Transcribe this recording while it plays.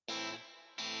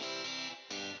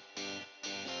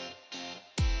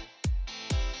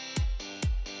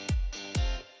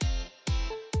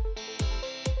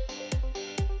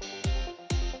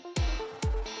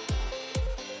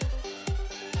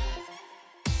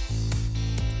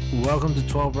Welcome to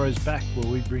 12 Rows Back,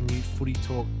 where we bring you footy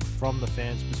talk from the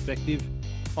fans' perspective.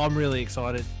 I'm really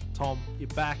excited. Tom, you're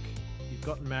back. You've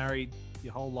gotten married.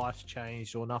 Your whole life's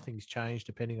changed, or nothing's changed,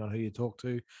 depending on who you talk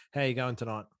to. How are you going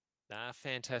tonight?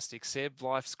 Fantastic, Seb.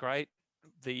 Life's great.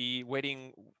 The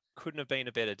wedding couldn't have been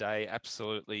a better day.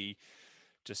 Absolutely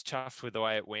just chuffed with the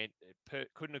way it went.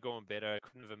 Couldn't have gone better.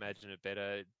 Couldn't have imagined it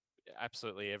better.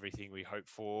 Absolutely everything we hoped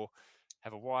for.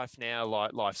 Have a wife now.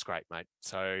 Life's great, mate.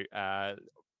 So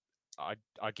I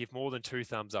give more than two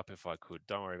thumbs up if I could.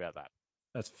 Don't worry about that.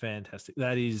 That's fantastic.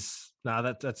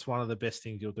 That's one of the best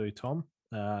things you'll do, Tom.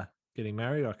 Getting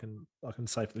married, I can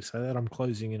safely say that. I'm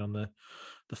closing in on the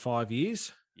 5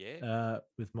 years. Yeah.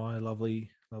 With my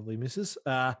lovely missus.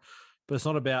 But it's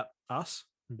not about us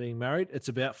being married. It's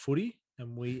about footy,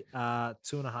 and we are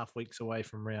 2.5 weeks away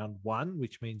from round one,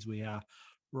 which means we are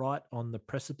right on the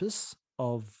precipice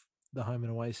of the home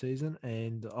and away season.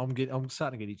 And I'm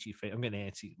starting to get itchy feet. I'm getting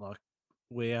antsy. Like,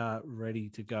 we are ready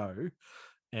to go.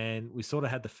 And we sort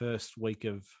of had the first week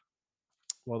of,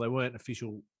 well, they weren't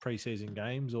official preseason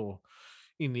games or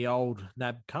in the old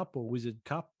NAB Cup or Wizard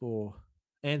Cup or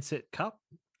Ansett Cup,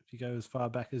 if you go as far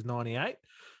back as 98.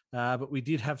 But we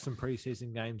did have some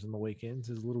preseason games on the weekends.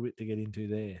 There's a little bit to get into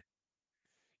there.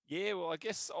 Yeah, well, I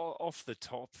guess off the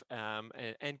top,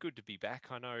 and good to be back.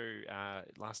 I know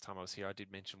last time I was here, I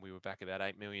did mention we were back about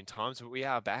 8 million times, but we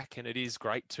are back, and it is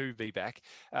great to be back.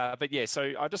 But yeah,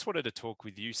 so I just wanted to talk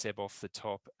with you, Seb, off the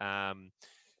top.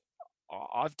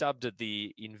 I've dubbed it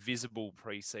the invisible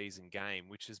preseason game,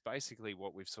 which is basically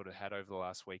what we've sort of had over the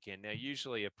last weekend. Now,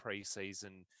 usually a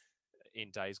preseason in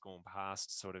days gone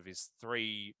past sort of is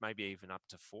 3, maybe even up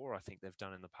to 4. I think they've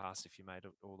done in the past if you made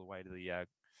it all the way to the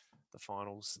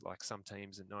finals, like some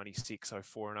teams in 96,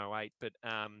 04 and 08. But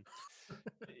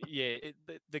yeah,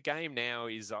 the game now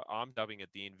is, I'm dubbing it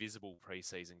the invisible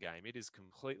preseason game. It is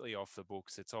completely off the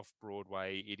books. It's off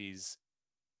Broadway. It is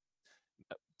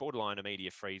borderline a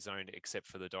media free zone, except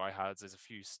for the diehards. There's a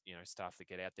few, staff that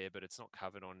get out there, but it's not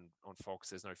covered on Fox.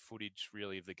 There's no footage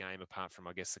really of the game apart from,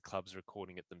 I guess, the clubs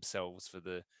recording it themselves for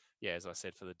as I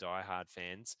said, for the diehard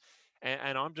fans.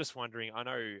 And I'm just wondering, I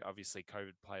know obviously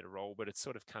COVID played a role, but it's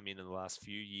sort of come in the last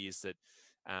few years that,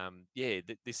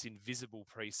 this invisible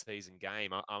preseason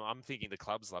game, I'm thinking the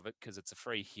clubs love it because it's a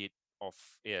free hit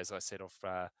off, as I said, off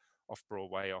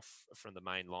Broadway, off from the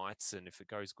main lights. And if it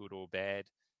goes good or bad,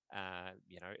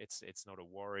 it's not a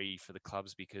worry for the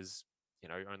clubs because,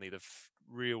 only the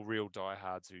real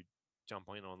diehards who jump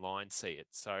in online see it.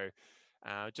 So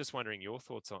just wondering your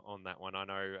thoughts on that one. I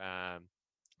know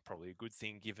probably a good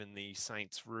thing given the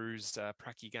Saints Roos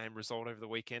Pracky game result over the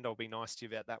weekend. I'll be nice to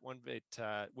you about that one, but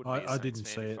wouldn't be a I Saints didn't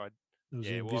fan see if it. I. It was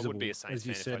Yeah, well, I wouldn't be a invisible, Saints as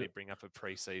you fan if I said. didn't bring up a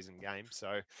preseason game. So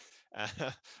It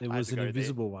I had was to an go there.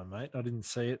 invisible one, mate. I didn't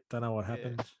see it. Don't know what Yeah.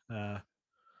 happened.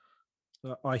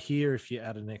 I hear if you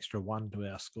add an extra one to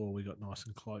our score, we got nice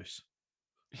and close.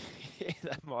 Yeah,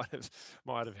 that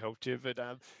might have helped you, but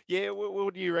yeah.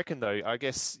 What do you reckon though? I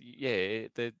guess Yeah,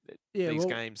 these well,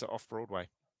 games are off Broadway.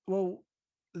 well,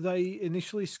 they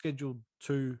initially scheduled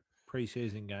 2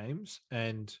 preseason games,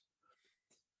 and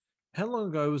how long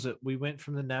ago was it? We went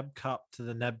from the NAB Cup to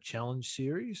the NAB Challenge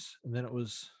Series, and then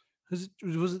was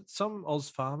it some Oz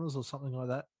Farmers or something like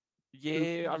that? It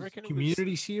Yeah, I was reckon it was.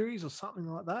 Community Series or something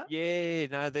like that. Yeah,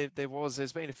 no,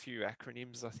 there's been a few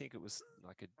acronyms. I think it was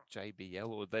like a JBL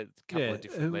or a couple Yeah, of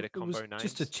different letter it was combo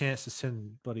just a names. chance to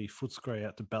send bloody Footscray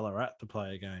out to Ballarat to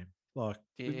play a game. Like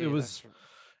it Yeah, was,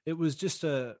 it was just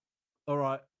all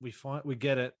right. We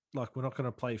get it. Like, we're not going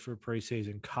to play for a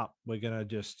preseason cup. We're going to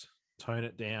just tone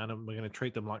it down, and we're going to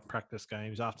treat them like practice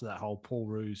games. After that whole Paul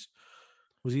Roos,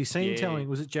 was he seen yeah, telling?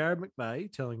 Was it Jared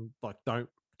McVeigh telling, like, don't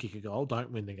kick a goal,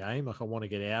 don't win the game. Like, I want to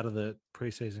get out of the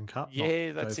preseason cup, not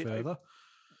yeah. go That's it. further.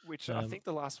 Which I Um, think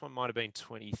the last one might have been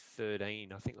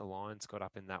 2013. I think the Lions got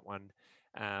up in that one,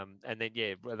 and then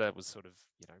yeah, well, that was sort of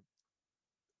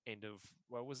end of,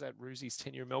 well, was that Roosy's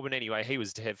tenure in Melbourne? Anyway, he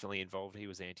was definitely involved. He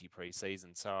was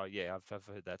anti-preseason. So yeah, I've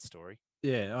heard that story.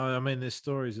 yeah, I mean, there's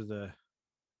stories of the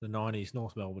 90s.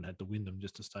 North Melbourne had to win them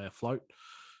just to stay afloat.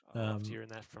 I loved Um, hearing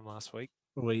that from last week.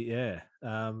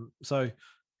 so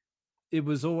it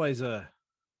was always I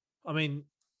mean,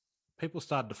 people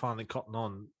started to finally cotton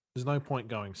on. There's no point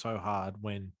going so hard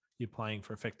when you're playing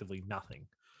for effectively nothing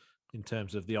in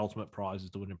terms of the ultimate prize is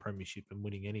to win a premiership, and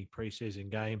winning any preseason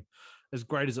game, as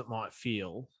great as it might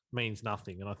feel, means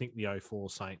nothing. And I think the '04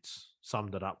 Saints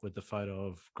summed it up with the photo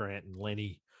of Grant and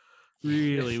Lenny Yeah,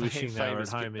 really wishing they were at famous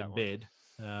GIF, home that in one.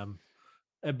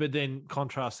 bed. But then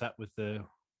contrast that with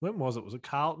when was it? Was it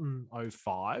Carlton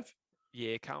 '05?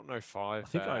 Yeah, Carlton 05. I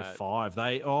think 05.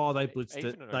 They blitzed it.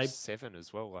 Even in They 07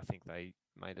 as well. I think they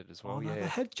made it as Oh well. no, they Yeah.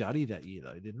 had Juddy that year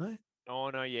though, didn't they? Oh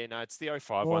no, yeah, no, it's the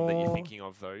 05 one that you're Oh thinking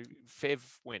of though. Fev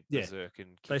went yeah, berserk and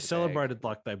they kicked the bag. celebrated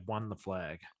like they won the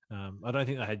flag. I don't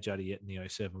think they had Juddy yet in the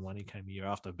 '07 one. He came a year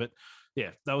after, but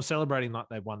yeah, they were celebrating like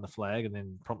they won the flag, and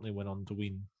then promptly went on to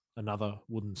win another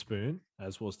wooden spoon,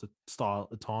 as was the style at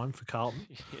the time for Carlton.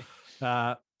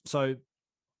 Yeah. So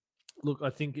look, I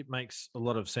think it makes a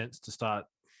lot of sense to start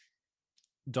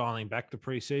dialing back the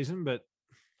preseason, but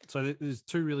so there's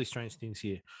two really strange things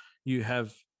here. You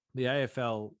have the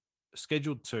AFL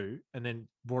scheduled two and then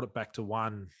brought it back to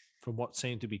one from what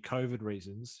seemed to be COVID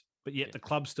reasons, but yet Yeah. the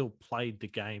club still played the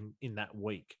game in that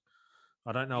week.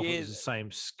 I don't know if it Yeah, was the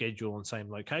same schedule and same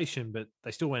location, but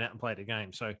they still went out and played a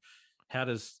game. So how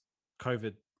does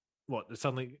COVID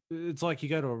suddenly it's like you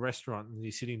go to a restaurant and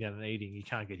you're sitting down and eating, you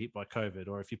can't get hit by COVID.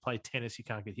 Or if you play tennis, you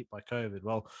can't get hit by COVID.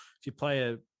 Well, if you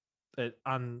play an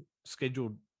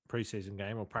unscheduled preseason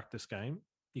game or practice game,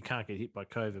 you can't get hit by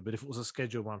COVID. But if it was a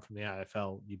scheduled one from the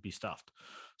AFL, you'd be stuffed.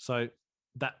 So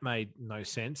that made no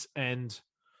sense. And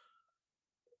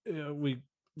we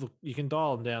look, you can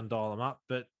dial them down, dial them up.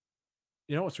 But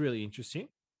you know what's really interesting?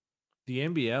 The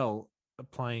NBL are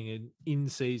playing an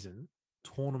in-season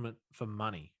tournament for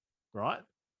money, right? oh,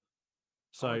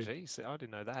 So geez, I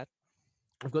didn't know that.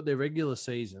 they've got their regular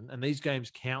season, and these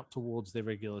games count towards their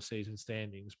regular season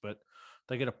standings, but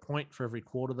they get a point for every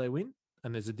quarter they win,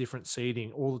 and there's a different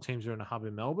seeding. All the teams are in a hub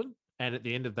in Melbourne, and at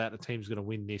the end of that, a team's going to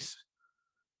win this.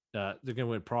 They're going to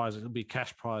win a prize. It'll be a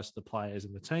cash prize to the players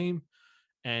and the team,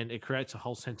 and it creates a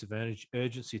whole sense of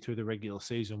urgency through the regular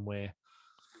season where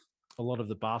a lot of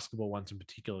the basketball ones in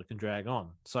particular can drag on.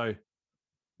 So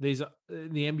these the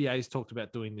NBA's talked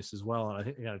about doing this as well, and I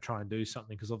think they're going to try and do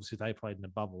something because obviously they played in a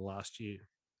bubble last year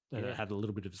and it Yeah. had a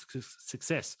little bit of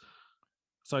success.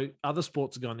 So other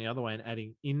sports are going the other way and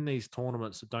adding in these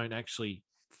tournaments that don't actually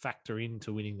factor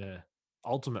into winning the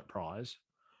ultimate prize,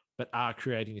 but are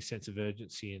creating a sense of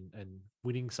urgency and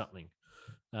winning something.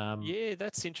 Yeah,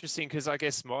 that's interesting because I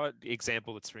guess my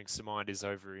example that springs to mind is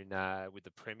over in with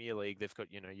the Premier League. They've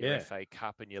got your Yeah, FA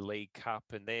Cup and your League Cup,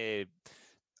 and they're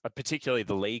particularly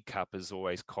the League Cup has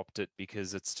always copped it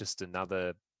because it's just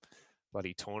another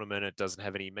bloody tournament. It doesn't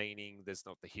have any meaning. There's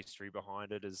not the history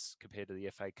behind it as compared to the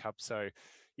FA Cup. So,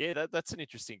 yeah, that's an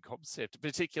interesting concept,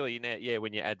 particularly now. Yeah,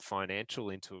 when you add financial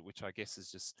into it, which I guess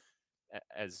is just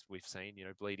as we've seen,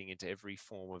 bleeding into every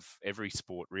form of every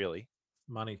sport, really.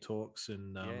 money talks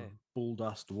and Yeah. bull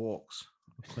dust walks.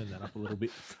 I'll clean that up a little bit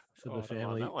for Oh, the I don't mind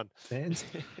family that one. fans.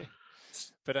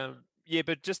 But yeah,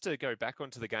 but just to go back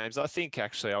onto the games, I think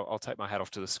actually I'll take my hat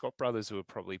off to the Scott brothers who are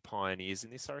probably pioneers in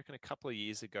this. I reckon a couple of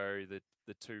years ago that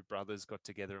the two brothers got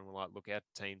together and were like, look, our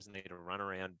teams need to run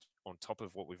around on top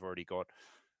of what we've already got.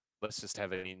 Let's just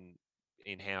have an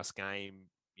in-house game.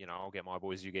 I'll get my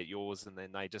boys, you get yours. And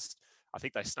then I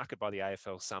think they snuck it by the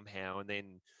AFL somehow. And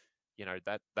then,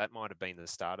 that might have been the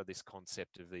start of this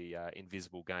concept of the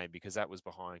invisible game because that was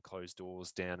behind closed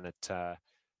doors down at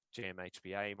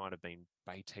GMHBA, might have been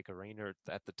Baytech Arena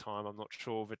at the time. I'm not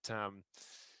sure, but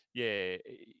yeah,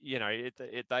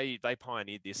 they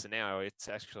pioneered this, and now it's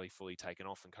actually fully taken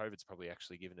off, and COVID's probably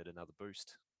actually given it another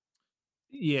boost.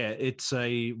 Yeah, it's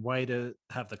a way to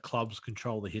have the clubs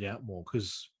control the hit out more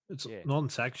because it's Yeah,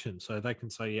 non-sanctioned, so they can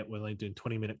say, "Yeah, we're only doing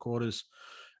 20-minute quarters."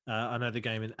 I know the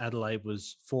game in Adelaide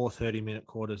was 4 30-minute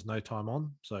quarters, no time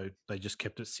on, so they just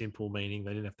kept it simple, meaning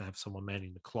they didn't have to have someone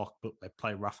manning the clock, but they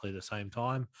play roughly the same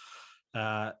time.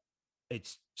 Uh,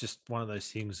 it's just one of those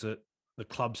things that the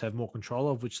clubs have more control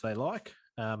of, which they like.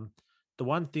 The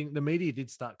one thing the media did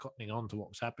start cottoning on to what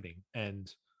was happening, and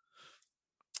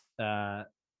uh,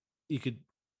 you could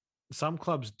some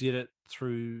clubs did it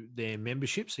through their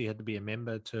membership, so you had to be a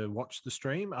member to watch the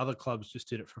stream. Other clubs just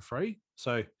did it for free.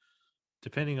 So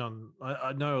depending on,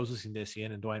 I know I was listening to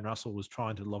SEN and Dwayne Russell was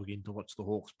trying to log in to watch the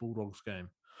Hawks Bulldogs game,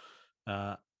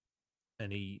 uh,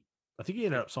 and I think he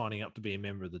ended up signing up to be a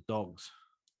member of the Dogs.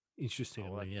 oh,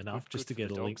 Interestingly good, enough, just good to for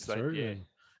the get a link dogs. They, through, yeah, and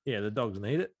yeah, the Dogs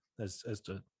need it as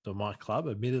to my club,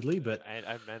 admittedly, but and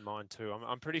mine too.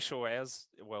 I'm pretty sure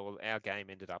our game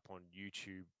ended up on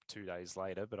YouTube 2 days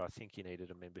later, but I think you needed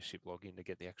a membership login to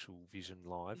get the actual vision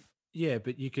live. yeah,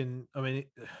 but you can. I mean,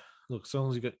 look, as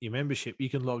long as you got your membership, you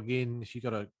can log in. If you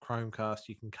got a Chromecast,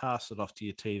 you can cast it off to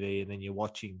your TV, and then you're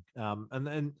watching. And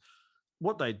then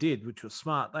what they did, which was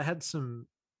smart, they had some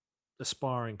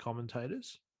aspiring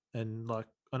commentators, and like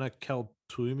I know Cal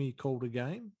Toomey called a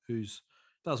game, who's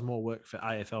does more work for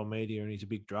AFL media, and he's a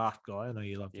big draft guy. I know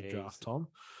you love to Yeah, he's draft, the Tom.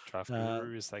 draft Uh,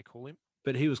 guru, as they call him.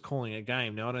 but he was calling a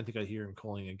game. Now I don't think I hear him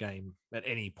calling a game at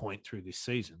any point through this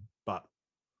season, but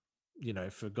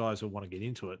for guys who want to get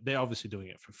into it. They're obviously doing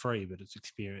it for free, but it's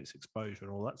experience, exposure,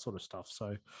 and all that sort of stuff.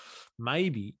 So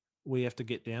maybe we have to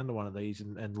get down to one of these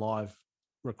and live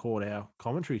record our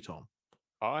commentary, Tom.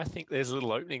 I think there's a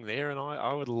little opening there, and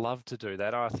I would love to do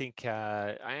that. I think,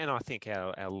 and I think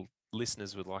our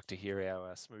listeners would like to hear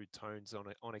our smooth tones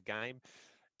on a game.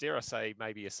 Dare I say,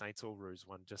 maybe a Saints or Roos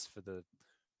one, just for the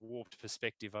warped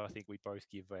perspective. I think we both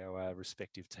give our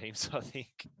respective teams. I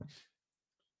think.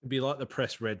 It'd be like the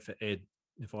press red for Ed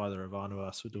if either of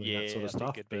us were doing that sort Yeah, of I think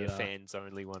stuff. it'd be a fans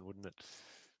only one, wouldn't it?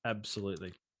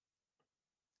 Absolutely.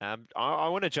 I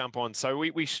want to jump on. So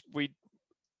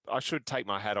I should take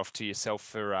my hat off to yourself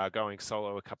for going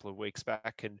solo a couple of weeks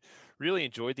back, and really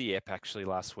enjoyed the ep actually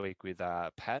last week with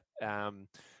Pat.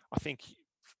 I think,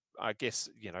 I guess,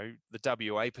 the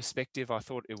WA perspective, I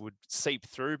thought it would seep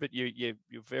through, but you're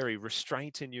very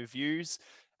restrained in your views.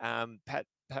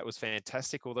 Pat was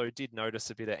fantastic, although did notice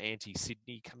a bit of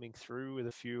anti-Sydney coming through with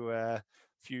a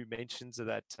few mentions of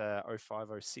that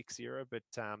 05-06 era, but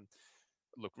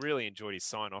look, really enjoyed his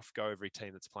sign-off. Go every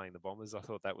team that's playing the Bombers. I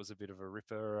thought that was a bit of a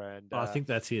ripper, and I think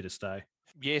that's here to stay.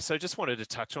 yeah, so just wanted to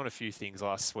touch on a few things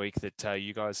last week that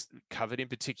you guys covered. In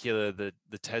particular, the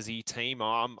Tassie team.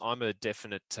 I'm a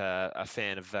definite a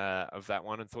fan of that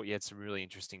one, and thought you had some really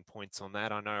interesting points on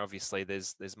that. I know obviously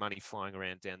there's money flying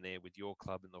around down there with your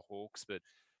club and the Hawks, but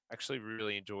actually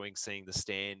really enjoying seeing the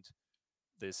stand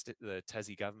the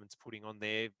Tassie government's putting on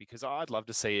there, because I'd love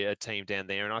to see a team down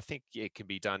there, and I think it can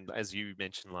be done, as you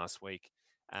mentioned last week.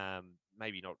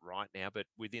 Maybe not right now, but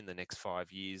within the next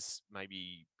 5 years,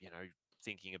 maybe,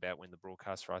 thinking about when the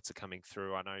broadcast rights are coming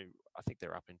through. I think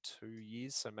they're up in 2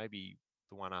 years, so maybe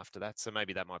the one after that. So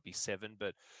maybe that might be 7,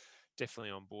 but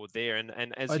definitely on board there. And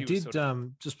as I you were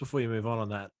did, just before you move on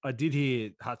that, I did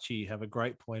hear Hutchie have a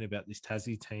great point about this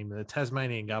Tassie team. And the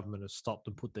Tasmanian government has stopped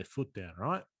and put their foot down,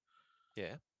 right?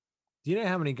 Yeah. Do you know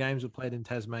how many games were played in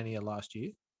Tasmania last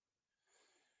year?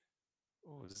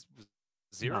 Was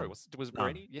zero. None. Was None.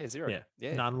 Brady? Yeah, zero.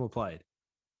 Yeah. None were played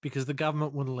because the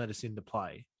government wouldn't let us into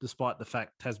play, despite the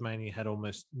fact Tasmania had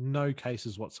almost no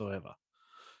cases whatsoever.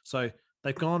 So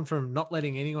they've gone from not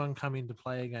letting anyone come in to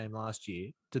play a game last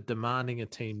year to demanding a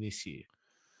team this year.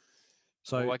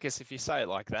 So well, I guess if you say it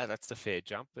like that, that's a fair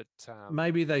jump. But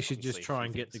maybe they should just try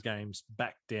and get the games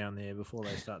back down there before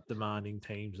they start demanding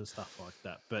teams and stuff like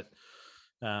that. But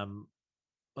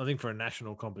I think for a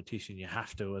national competition, you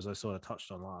have to, as I sort of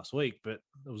touched on last week. But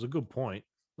it was a good point.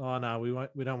 Oh no,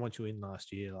 we don't want you in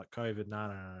last year, like COVID.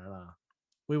 No.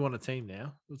 We want a team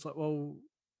now. It's like, well,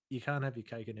 you can't have your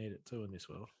cake and eat it too in this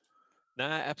world. No,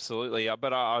 absolutely.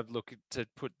 But I'd look to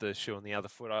put the shoe on the other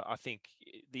foot. I think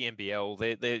the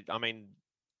NBL, they're, I mean,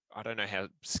 I don't know how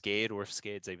scared, or if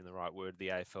scared's even the right word, the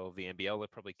AFL of the NBL. They're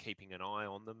probably keeping an eye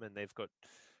on them, and they've got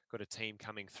a team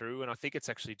coming through. And I think it's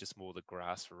actually just more the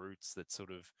grassroots that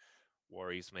sort of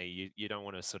worries me. You don't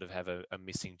want to sort of have a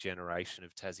missing generation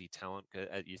of Tassie talent.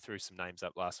 You threw some names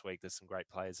up last week. There's some great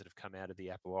players that have come out of the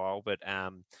Apple Isle, but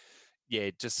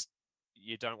yeah, just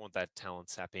you don't want that talent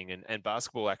sapping. And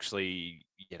basketball actually,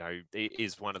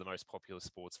 is one of the most popular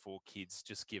sports for kids,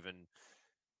 just given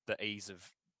the ease of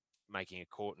making a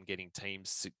court and getting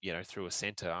teams, through a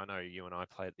centre. I know you and I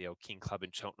played at the old King Club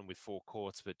in Cheltenham with 4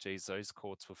 courts, but geez, those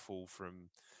courts were full from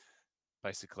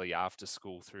basically after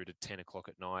school through to 10 o'clock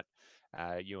at night.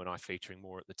 You and I featuring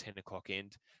more at the 10 o'clock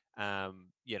end.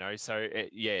 So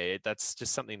yeah, that's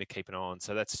just something to keep an eye on.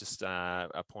 So that's just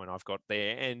a point I've got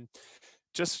there. And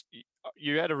just,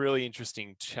 you had a really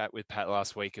interesting chat with Pat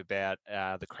last week about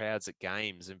the crowds at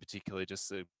games, in particular, just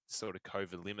the sort of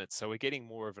COVID limits. So we're getting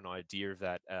more of an idea of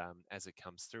that as it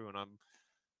comes through. And I'm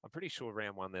pretty sure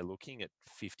round 1 they're looking at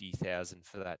 50,000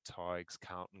 for that Tigers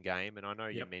Carlton game. And I know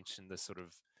you mentioned the sort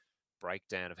of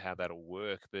breakdown of how that'll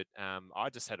work, but I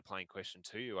just had a plain question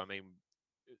to you. I mean,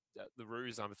 the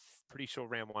Roos, I'm pretty sure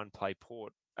round 1 play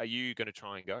Port. Are you going to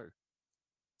try and go?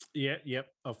 Yep.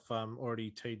 I've already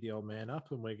teed the old man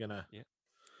up, and we're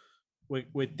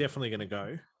definitely going to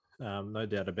go. No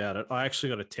doubt about it. I actually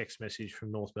got a text message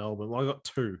from North Melbourne. Well, I got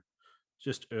 2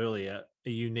 just earlier, a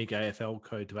unique AFL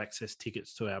code to access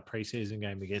tickets to our preseason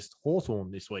game against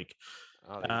Hawthorn this week.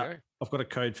 Oh, there you go. I've got a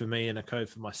code for me and a code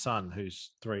for my son,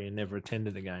 who's 3 and never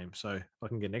attended a game. So I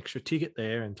can get an extra ticket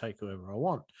there and take whoever I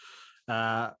want.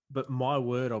 But my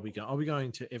word, I'll be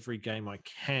going to every game I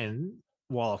can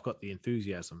while I've got the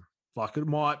enthusiasm. Like, it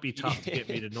might be tough to get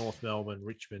me to North Melbourne,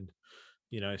 Richmond,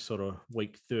 sort of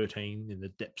week 13 in the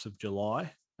depths of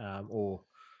July. Or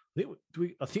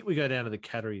I think we go down to the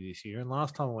Cattery this year. And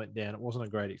last time I went down, it wasn't a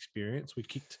great experience. We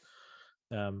kicked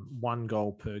 1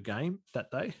 goal per game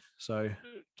that day. So it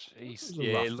Jeez, was a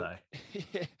yeah. rough Look, day.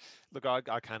 yeah, look,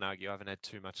 I can't argue. I haven't had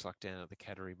too much luck down at the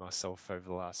Cattery myself over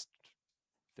the last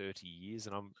 30 years,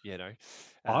 and I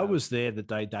um, was there the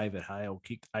day David Hale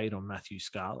kicked 8 on Matthew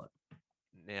Scarlett.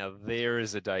 now there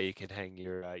is a day you can hang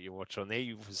your watch on. There,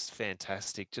 he was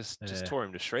fantastic. Just Yeah. tore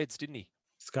him to shreds, didn't he?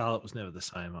 Scarlett was never the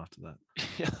same after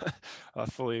that. I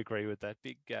fully agree with that.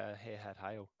 Big hair hat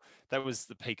Hale. That was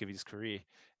the peak of his career.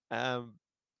 Um,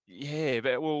 yeah,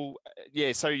 but well,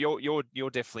 yeah. So you're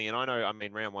definitely, and I know. I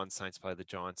mean, round one Saints play the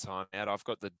Giants. I'm out. I've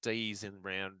got the D's in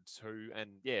round two, and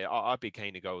yeah, I'd be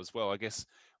keen to go as well. I guess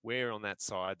we're on that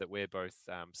side that we're both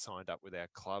signed up with our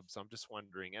clubs. I'm just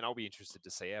wondering, and I'll be interested to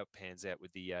see how it pans out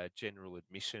with the general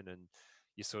admission and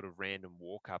your sort of random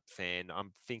walk up fan.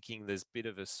 I'm thinking there's a bit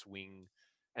of a swing,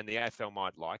 and the AFL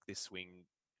might like this swing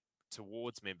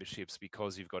towards memberships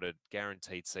because you've got a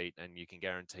guaranteed seat and you can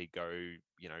guarantee go,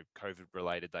 COVID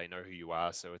related, they know who you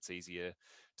are. So it's easier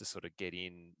to sort of get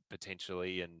in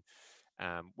potentially. And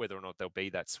whether or not there'll be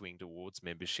that swing towards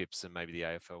memberships, and maybe the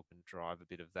AFL can drive a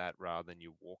bit of that rather than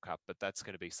you walk up. But that's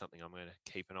going to be something I'm going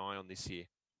to keep an eye on this year.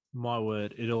 My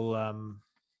word, it'll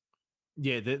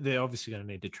yeah, they're obviously going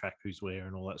to need to track who's where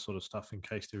and all that sort of stuff in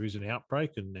case there is an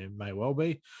outbreak, and there may well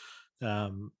be.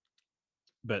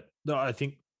 But no,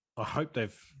 I hope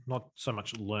they've not so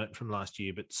much learnt from last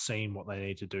year, but seen what they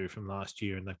need to do from last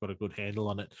year, and they've got a good handle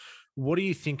on it. What do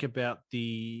you think about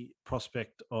the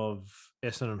prospect of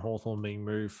Essendon and Hawthorn being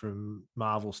moved from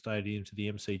Marvel Stadium to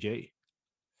the MCG?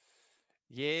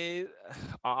 Yeah,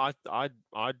 I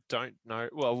don't know.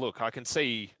 Well, look, I can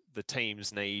see the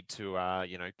teams need to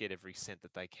get every cent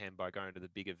that they can by going to the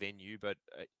bigger venue, but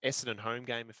Essendon home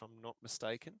game, if I'm not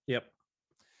mistaken, Yep.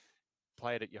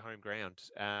 play it at your home ground.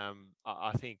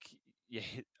 I think, yeah,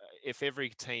 if every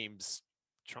team's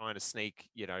trying to sneak,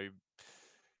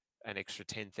 an extra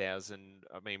 10,000,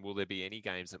 I mean, will there be any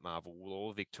games at Marvel? Will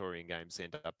all Victorian games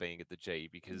end up being at the G?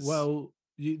 Because Well,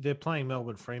 they're playing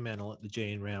Melbourne Fremantle at the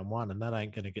G in round one, and that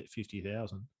ain't going to get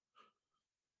 50,000. Why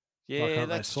yeah, can't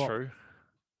they that's swap? true.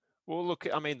 Well, look,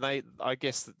 I mean, I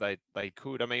guess that they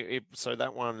could. I mean, so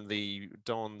that one, the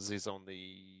Dons, is on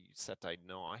the Saturday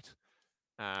night.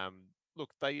 Look,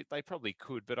 they probably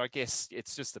could, but I guess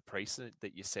it's just the precedent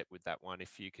that you set with that one.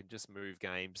 If you can just move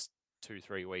games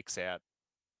 2-3 weeks out,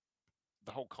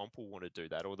 the whole comp will want to do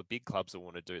that, or the big clubs will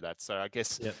want to do that. So I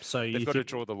guess Yep. So they've you got to think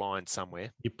draw the line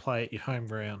somewhere. you play at your home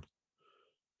ground?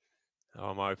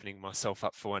 I'm opening myself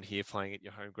up for one here, playing at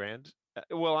your home ground.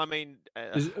 Well, I mean,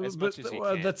 as But much as you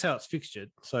well, can. that's how it's fixtured.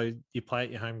 So you play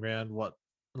at your home ground. What,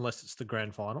 unless it's the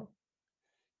grand final?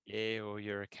 Yeah, or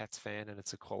you're a Cats fan and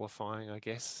it's a qualifying, I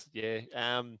guess. Yeah.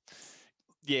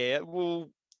 Yeah, well,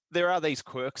 there are these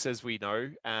quirks, as we know.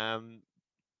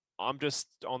 I'm just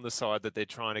on the side that they're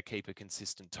trying to keep a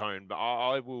consistent tone, but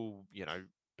I will,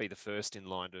 be the first in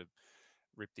line to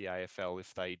rip the AFL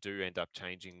if they do end up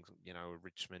changing, a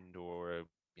Richmond or a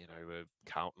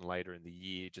Carlton later in the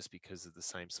year, just because of the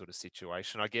same sort of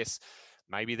situation. I guess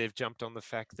maybe they've jumped on the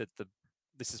fact that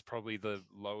this is probably the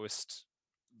lowest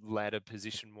ladder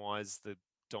position wise the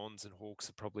Dons and Hawks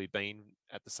have probably been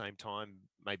at the same time,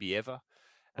 maybe ever.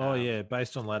 Oh Um, yeah,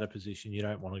 based on ladder position, you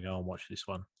don't want to go and watch this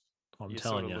one. I'm you sort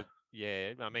telling of you. look,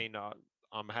 yeah. I mean,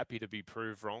 I'm happy to be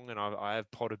proved wrong, and I have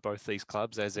potted both these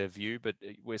clubs as our view, but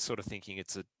we're sort of thinking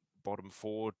it's a bottom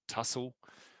four tussle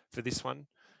for this one.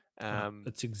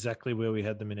 That's exactly where we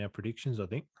had them in our predictions. I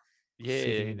think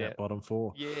sitting Yeah, in that bottom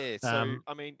four. yeah. So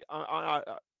I mean,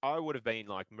 I would have been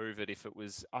like move it if it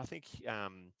was. I think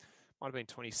might have been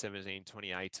 2017,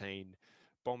 2018.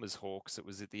 Bombers Hawks. It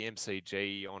was at the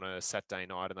MCG on a Saturday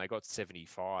night, and they got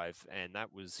 75, and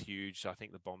that was huge. I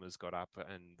think the Bombers got up,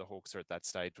 and the Hawks are at that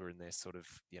stage were in their sort of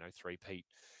three-peat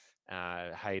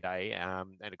heyday,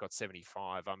 and it got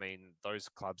 75. I mean, those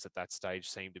clubs at that stage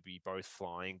seem to be both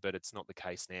flying, but it's not the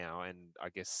case now. And I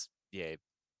guess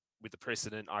with the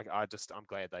precedent, I'm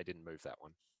glad they didn't move that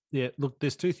one. Yeah, look,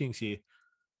 there's two things here.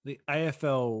 The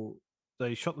AFL,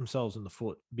 they shot themselves in the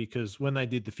foot because when they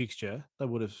did the fixture, they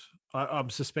would have. I'm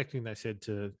suspecting they said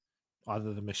to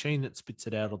either the machine that spits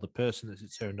it out or the person that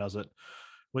sits there and does it,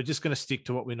 we're just going to stick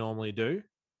to what we normally do.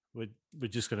 We're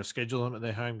just going to schedule them at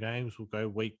their home games. We'll go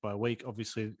week by week.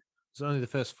 Obviously, it's only the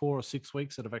first 4 or 6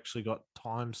 weeks that have actually got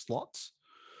time slots.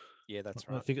 Yeah, that's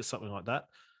I right. think it's something like that.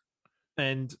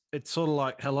 And it's sort of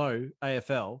like, hello,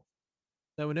 AFL.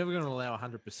 They were never going to allow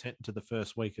 100% to the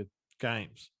first week of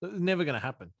games. It's never going to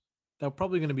happen. They're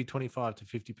probably going to be 25 to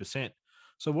 50%.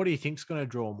 So what do you think's going to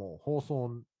draw more,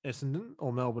 Hawthorn, Essendon,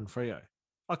 or Melbourne Freo?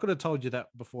 I could have told you that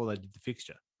before they did the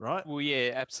fixture, right? Well,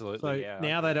 yeah, absolutely. So Yeah, I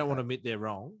now agree they with don't want to that. admit they're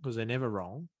wrong because they're never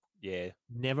wrong. Yeah.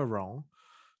 Never wrong,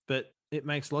 but it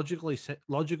makes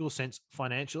logical sense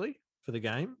financially for the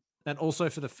game and also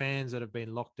for the fans that have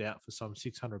been locked out for some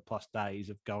 600 plus days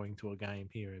of going to a game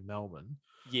here in Melbourne.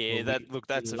 Yeah, Well, we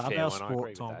that's a love fair our one. I sport, agree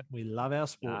with Tom. that. We love our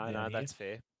sport No, down no, here. that's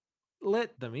fair.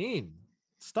 Let them in.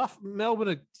 Stuff Melbourne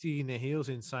are digging their heels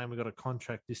in saying we've got a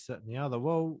contract, this, that, and the other.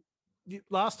 Well,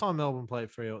 last time Melbourne played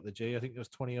Freo at the G, I think it was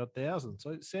 20 odd thousand.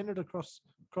 So send it across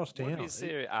What town. is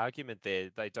their argument there?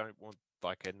 They don't want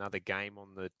like another game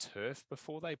on the turf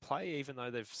before they play, even though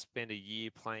they've spent a year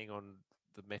playing on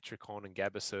the Metricon and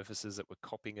Gabba surfaces that were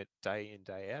copying it day in,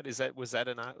 day out. Was that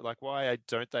like why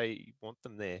don't they want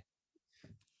them there?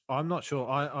 I'm not sure.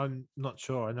 I'm not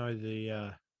sure. I know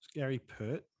the Gary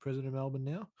Pert, president of Melbourne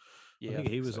now. I Yeah, I think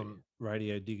he think was so. on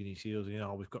radio digging his heels.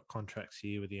 We've got contracts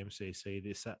here with the MCC,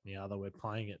 this, that, and the other. We're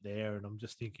playing it there, and I'm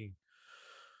just thinking.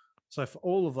 So for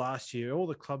all of last year, all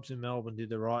the clubs in Melbourne did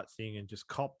the right thing and just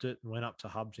copped it and went up to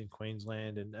hubs in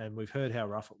Queensland, and we've heard how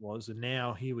rough it was. And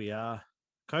now here we are.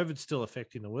 COVID's still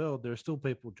affecting the world. There are still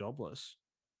people jobless.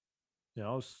 I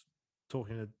was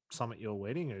talking to some at your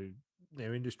wedding who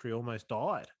their industry almost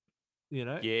died.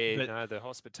 Yeah, But no, the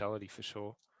hospitality for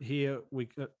sure. here we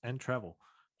and travel.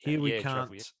 Here we Yeah, can't.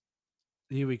 travel.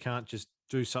 Yeah. Here we can't just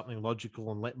do something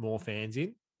logical and let more fans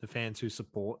in. The fans who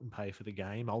support and pay for the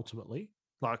game ultimately,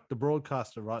 like the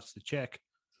broadcaster writes the check,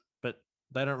 but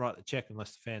they don't write the check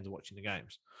unless the fans are watching the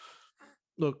games.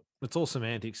 Look, it's all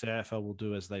semantics. The AFL will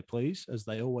do as they please, as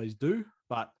they always do.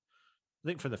 But I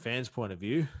think from the fans' point of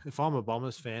view, if I'm a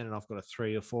Bombers fan and I've got a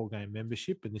 3 or 4 game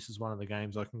membership and this is one of the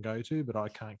games I can go to, but I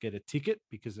can't get a ticket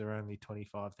because there are only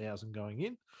 25,000 going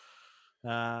in,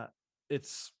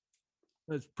 it's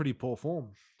pretty poor form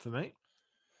for me.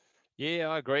 Yeah,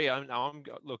 I agree.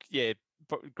 Look, yeah,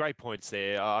 great points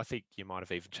there. I think you might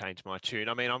have even changed my tune.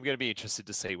 I mean, I'm going to be interested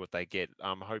to see what they get.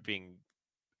 I'm hoping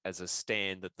as a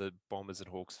stand that the Bombers and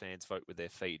Hawks fans vote with their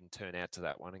feet and turn out to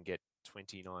that one and get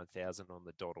 29,000 on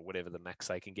the dot or whatever the max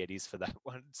they can get is for that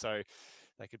one. So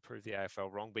they could prove the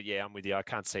AFL wrong. But yeah, I'm with you. I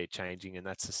can't see it changing, and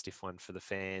that's a stiff one for the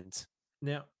fans.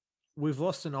 Now, we've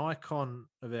lost an icon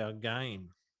of our game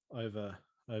over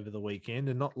the weekend,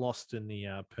 and not lost in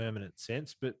the permanent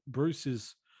sense, but Bruce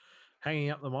is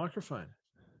hanging up the microphone.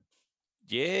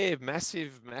 Yeah,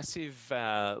 massive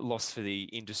loss for the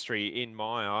industry in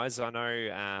my eyes. I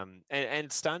know,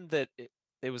 and stunned that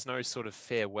there was no sort of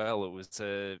farewell. It was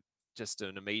just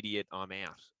an immediate "I'm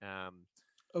out."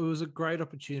 It was a great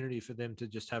opportunity for them to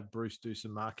just have Bruce do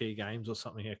some marquee games or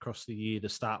something across the year to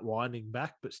start winding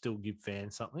back, but still give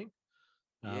fans something.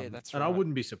 Yeah, that's And I right.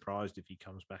 wouldn't be surprised if he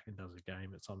comes back and does a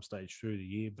game at some stage through the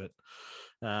year. But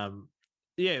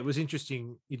yeah, it was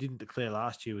interesting. He didn't declare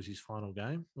last year was his final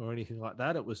game or anything like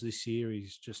that. It was this year.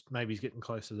 He's just maybe he's getting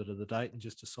closer to the date and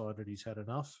just decided he's had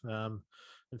enough. And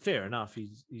fair enough.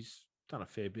 He's done a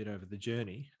fair bit over the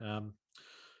journey.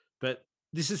 But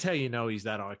this is how you know he's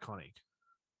that iconic.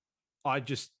 I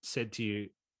just said to you,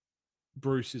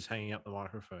 Bruce is hanging up the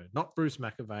microphone, not Bruce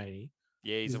McAvaney.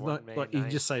 Yeah, he's a He's not one-man like you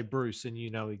name. just say Bruce and you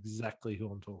know exactly who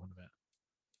I'm talking about.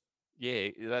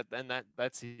 Yeah,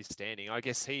 that's his standing. I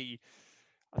guess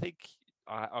I think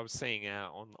I was seeing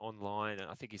online,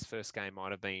 and I think his first game might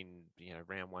have been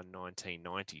round 1,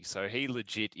 1990. So he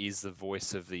legit is the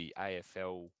voice of the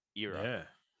AFL era.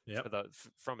 Yeah. Yep.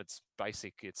 From its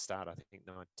start, I think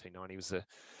 1990 was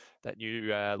that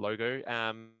new logo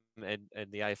and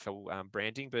the AFL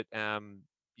branding. But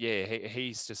yeah,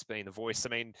 he's just been the voice. I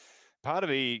mean, part of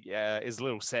me is a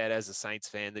little sad as a Saints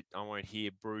fan that I won't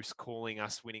hear Bruce calling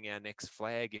us winning our next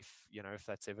flag if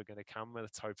that's ever going to come.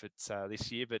 Let's hope it's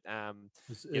this year. But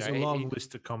there's a long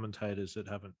list of commentators that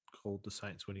haven't called the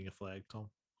Saints winning a flag, Tom.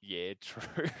 Yeah,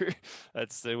 true.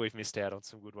 We've missed out on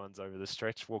some good ones over the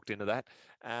stretch. Walked into that,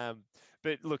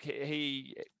 but look,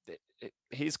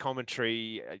 his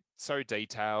commentary so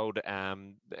detailed,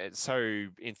 so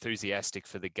enthusiastic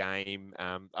for the game.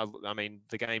 I mean,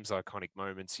 the game's iconic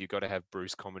moments. You've got to have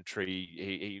Bruce commentary.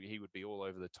 He would be all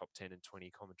over the top 10 and 20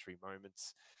 commentary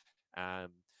moments.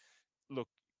 Look,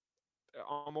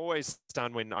 I'm always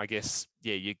stunned when I guess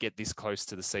you get this close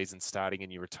to the season starting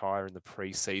and you retire in the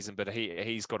preseason. But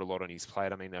he's got a lot on his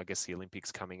plate. I mean, I guess the Olympics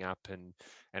coming up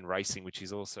and racing, which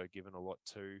he's also given a lot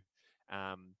to.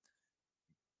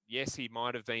 Yes, he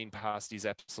might have been past his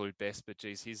absolute best, but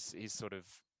geez, his sort of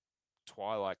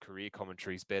twilight career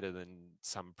commentary is better than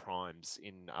some primes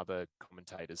in other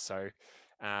commentators. So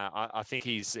I think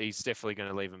he's definitely going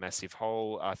to leave a massive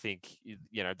hole. I think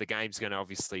the game's going to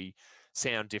obviously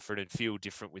sound different and feel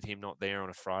different with him not there on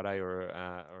a Friday or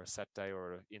a Saturday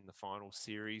or in the final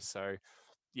series. So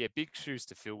yeah, big shoes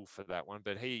to fill for that one.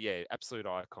 But absolute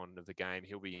icon of the game.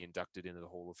 He'll be inducted into the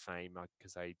Hall of Fame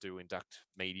because they do induct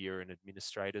media and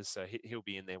administrators. So he'll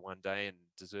be in there one day, and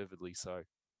deservedly so.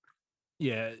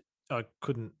 Yeah, I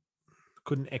couldn't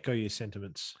echo your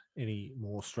sentiments any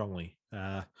more strongly.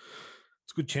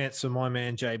 It's a good chance for my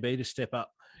man JB to step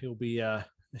up. He'll be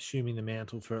assuming the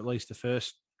mantle for at least the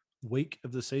first week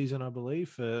of the season, I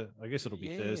believe. I guess it'll be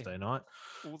Yeah. Thursday night.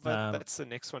 Well, that's the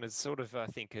next one. It's sort of, I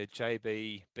think, a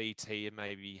JB, BT, and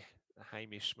maybe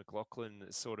Hamish McLaughlin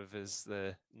sort of as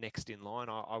the next in line,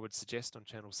 I would suggest, on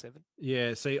Channel 7.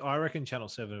 Yeah, see, I reckon Channel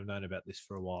 7 have known about this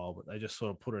for a while, but they just sort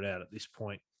of put it out at this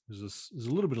point. There's a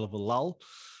little bit of a lull,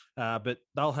 but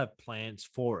they'll have plans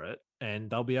for it, and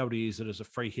they'll be able to use it as a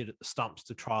free hit at the stumps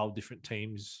to trial different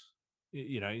teams,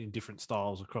 in different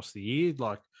styles across the year.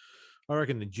 Like, I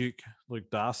reckon the Duke, Luke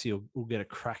Darcy, will get a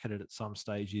crack at it at some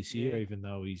stage this year, even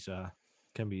though he's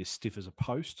can be as stiff as a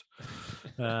post.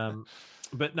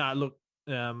 But no, look,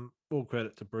 all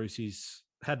credit to Bruce. He's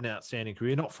had an outstanding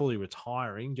career, not fully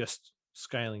retiring, just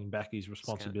scaling back his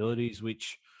responsibilities,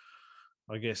 which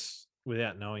I guess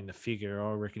without knowing the figure,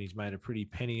 I reckon he's made a pretty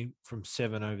penny from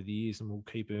 7 over the years and will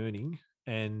keep earning.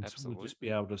 And Absolutely. we'll just be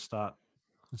able to start.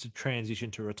 It's a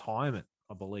transition to retirement,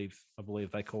 I believe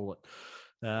they call it.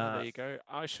 There you go.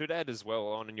 I should add as well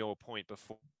on your point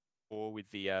before with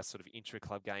the sort of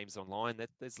intra-club games online, that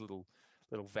there's a little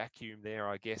vacuum there,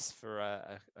 I guess, for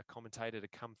a commentator to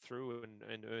come through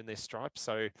and earn their stripes.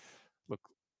 So, look,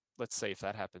 let's see if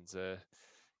that happens.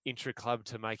 Intra-club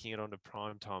to making it onto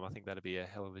prime time, I think that'd be a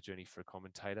hell of a journey for a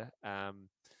commentator.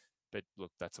 But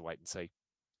look, that's a wait and see.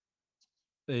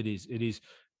 It is.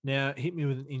 Now, hit me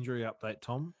with an injury update,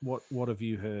 Tom. What have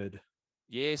you heard?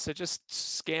 Yeah, so just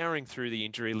scouring through the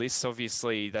injury lists,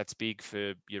 obviously that's big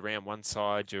for your round one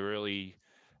side, your early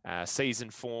season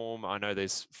form. I know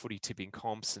there's footy tipping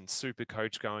comps and super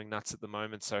coach going nuts at the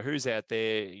moment. So who's out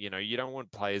there? You don't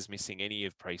want players missing any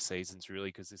of pre-seasons really,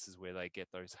 because this is where they get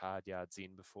those hard yards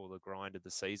in before the grind of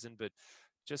the season. But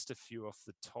just a few off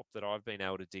the top that I've been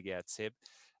able to dig out, Seb.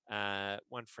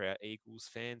 One for our Eagles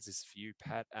fans is for you,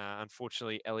 Pat.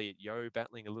 Unfortunately, Elliot Yeo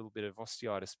battling a little bit of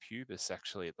osteitis pubis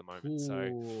actually at the moment.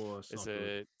 So it's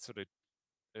a sort of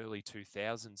early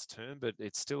 2000s term, but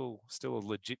it's still a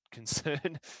legit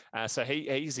concern. So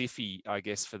he's iffy, I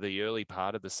guess, for the early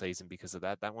part of the season because of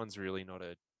that. That one's really not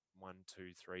a 1,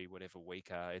 2, 3, whatever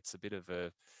week. It's a bit of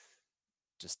a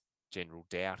just general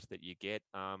doubt that you get.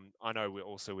 I know we're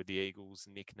also with the Eagles,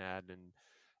 Nick Nad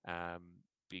and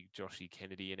big Joshy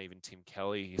Kennedy and even Tim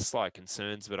Kelly, slight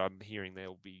concerns, but I'm hearing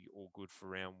they'll be all good for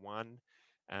round one.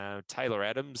 Taylor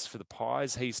Adams for the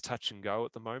Pies, he's touch and go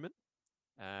at the moment.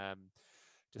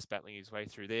 Just battling his way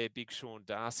through there. Big Sean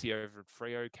Darcy over at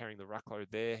Freo carrying the ruckload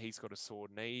there. He's got a sore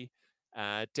knee.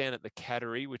 Down at the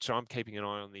Cattery, which I'm keeping an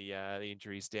eye on the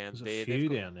injuries down there. There's a few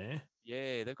down there.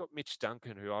 Yeah, they've got Mitch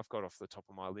Duncan, who I've got off the top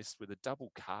of my list with a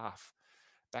double calf,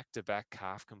 back-to-back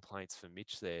calf complaints for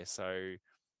Mitch there. So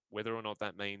whether or not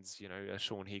that means,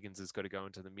 Sean Higgins has got to go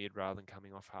into the mid rather than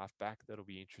coming off half back, that'll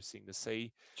be interesting to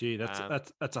see. Gee, that's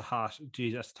a harsh.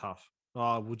 Gee, that's tough.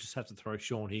 Oh, we'll just have to throw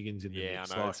Sean Higgins in the mix.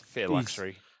 Yeah, I know, it's a fair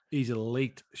luxury. He's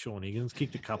elite, Sean Higgins.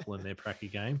 Kicked a couple in their pracky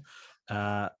game.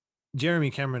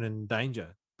 Jeremy Cameron and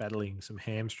Danger battling some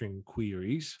hamstring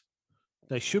queries.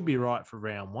 They should be right for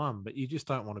round one, but you just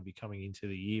don't want to be coming into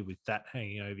the year with that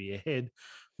hanging over your head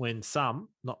when some,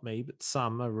 not me, but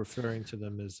some are referring to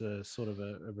them as a sort of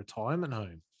a retirement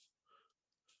home.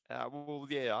 Well,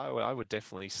 yeah, I would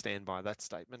definitely stand by that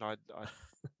statement.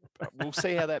 We'll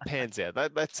see how that pans out.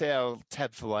 That's our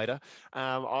tab for later.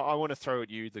 I want to throw at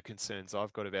you the concerns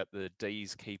I've got about the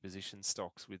D's key position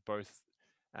stocks with both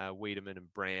Wiedemann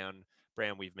and Brown.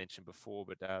 Brown we've mentioned before,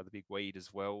 but the big Weed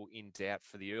as well in doubt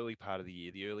for the early part of the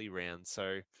year, the early round.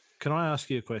 So, can I ask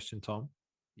you a question, Tom?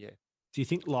 Yeah. Do you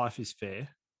think life is fair?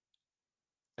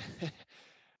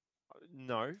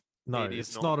 No,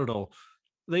 it's not at all.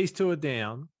 These two are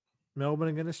down. Melbourne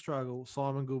are going to struggle.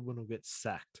 Simon Goodwin will get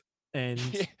sacked.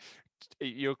 And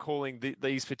you're calling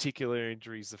these particular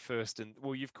injuries the first, and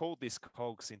well, you've called this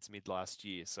cog since mid last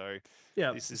year. So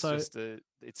yeah, this is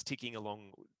it's ticking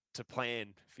along to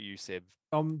plan for you, Seb.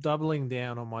 I'm doubling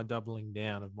down on my doubling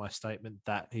down of my statement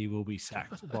that he will be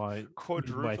sacked by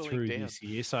midway through this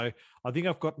year. So I think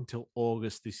I've got until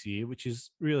August this year, which is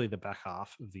really the back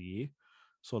half of the year,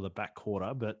 sort of the back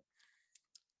quarter. But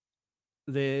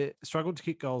they struggled to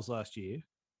kick goals last year.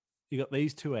 You got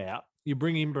these two out. You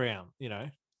bring in Brown,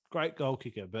 great goal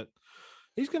kicker, but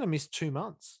he's going to miss 2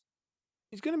 months.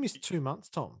 He's going to miss 2 months,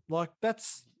 Tom. Like,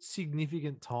 that's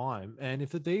significant time. And if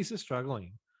the D's are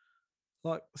struggling,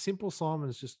 like, Simple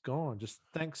Simon's just gone. Just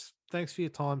thanks Thanks for your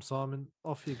time, Simon.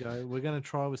 Off you go. We're going to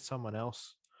try with someone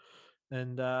else.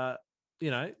 And,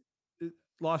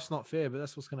 life's not fair, but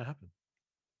that's what's going to happen.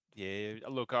 Yeah,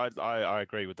 look, I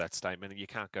agree with that statement. You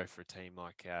can't go for a team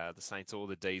like the Saints or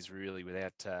the D's really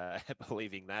without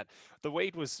believing that.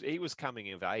 He was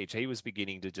coming of age. He was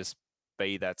beginning to just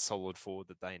be that solid forward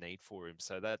that they need for him.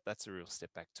 So that's a real step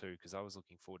back too, because I was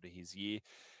looking forward to his year.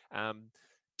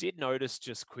 Did notice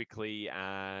just quickly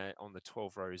on the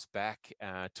 12 rows back,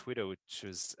 Twitter, which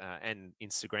was and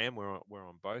Instagram, we're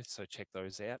on both, so check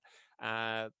those out.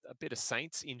 A bit of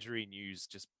Saints injury news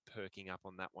just perking up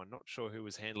on that one. Not sure who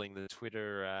was handling the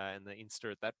Twitter and the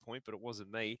Insta at that point, but it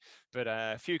wasn't me. But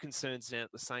a few concerns down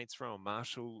at the Saints. Rowan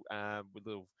Marshall with a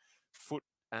little foot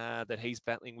that he's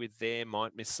battling with there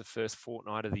might miss the first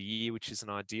fortnight of the year, which isn't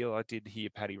ideal. I did hear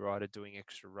Paddy Ryder doing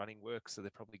extra running work, so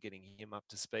they're probably getting him up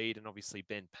to speed. And obviously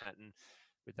Ben Patton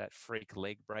with that freak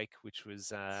leg break, which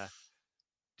was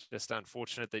just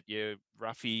unfortunate that your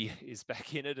roughie is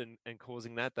back in it and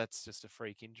causing that. That's just a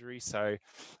freak injury. So,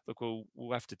 look,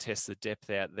 we'll have to test the depth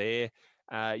out there.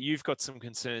 You've got some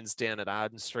concerns down at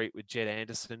Arden Street with Jed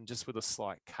Anderson, just with a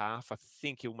slight calf. I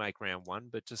think he'll make round one,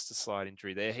 but just a slight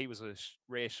injury there. He was a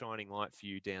rare shining light for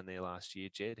you down there last year,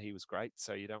 Jed. He was great,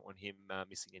 so you don't want him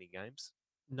missing any games.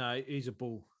 No, he's a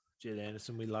bull, Jed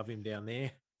Anderson. We love him down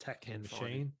there. Tackling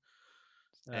machine.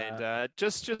 And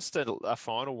just a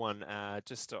final one,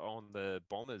 just on the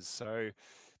Bombers. So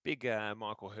big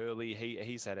Michael Hurley,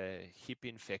 he's had a hip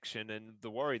infection, and the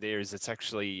worry there is it's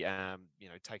actually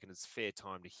taken its fair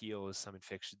time to heal, as some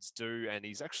infections do, and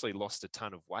he's actually lost a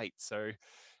ton of weight. So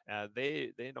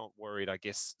they're not worried, I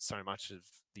guess, so much of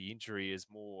the injury as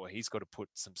more he's got to put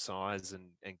some size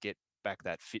and get back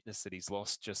that fitness that he's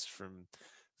lost just from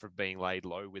being laid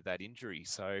low with that injury.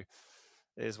 So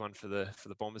there's one for the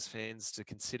Bombers fans to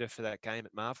consider for that game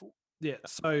at Marvel. Yeah,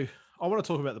 so I want to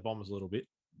talk about the Bombers a little bit.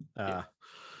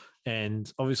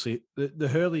 And obviously, the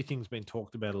Hurley thing's been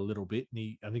talked about a little bit.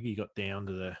 And I think he got down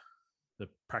to the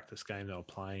practice game they were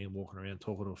playing and walking around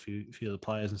talking to a few of the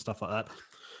players and stuff like that.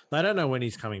 They don't know when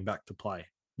he's coming back to play.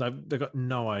 They've got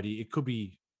no idea. It could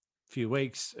be a few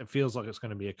weeks. It feels like it's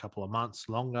going to be a couple of months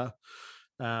longer.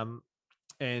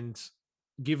 And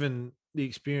given the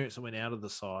experience that went out of the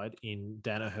side in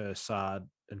Danaher, Sard,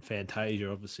 and Fantasia,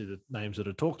 obviously the names that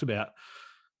are talked about,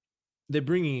 they're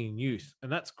bringing in youth,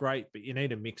 and that's great, but you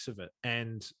need a mix of it.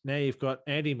 And now you've got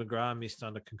Andy McGrath missed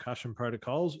under concussion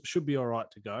protocols, should be all right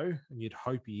to go, and you'd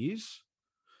hope he is.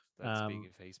 That's big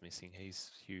if he's missing.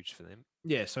 He's huge for them.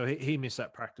 Yeah, so he missed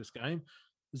that practice game.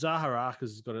 Zaha Arkas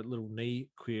has got a little knee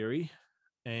query,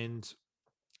 and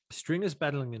Stringer's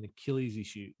battling an Achilles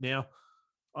issue. Now,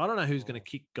 I don't know who's going to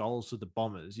kick goals to the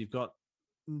Bombers. You've got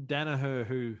Danaher,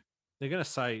 who they're going to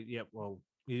say, yeah, well,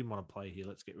 he didn't want to play here.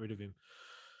 Let's get rid of him.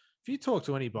 If you talk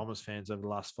to any Bombers fans over the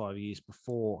last 5 years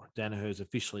before Danaher's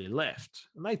officially left,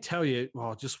 and they tell you,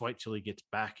 well, just wait till he gets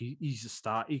back. He's a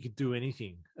start. He could do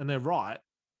anything. And they're right.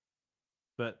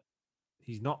 But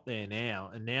he's not there now.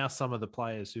 And now some of the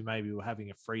players who maybe were having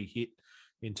a free hit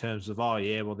in terms of, oh,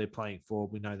 yeah, well, they're playing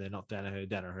forward. We know they're not Danaher.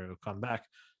 Danaher will come back.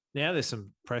 Now there's some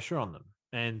pressure on them.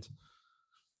 And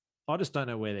I just don't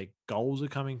know where their goals are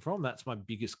coming from. That's my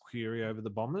biggest query over the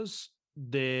Bombers.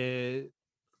 They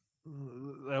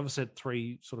obviously had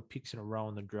 3 sort of picks in a row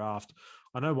in the draft.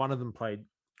 I know one of them played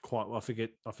quite well. I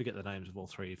forget the names of all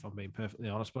 3, if I'm being perfectly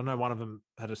honest, but I know one of them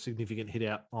had a significant hit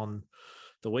out on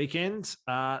the weekend.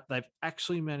 They've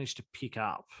actually managed to pick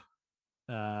up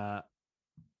a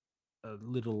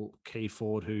little key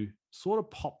forward who sort of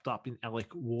popped up in Alec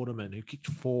Waterman, who kicked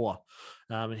 4,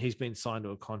 and he's been signed to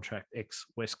a contract,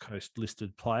 ex-West Coast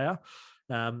listed player.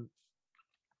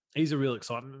 He's a real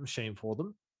excitement machine for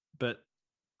them, but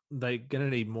they're going to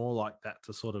need more like that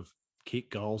to sort of kick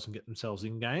goals and get themselves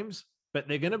in games. But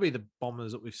they're going to be the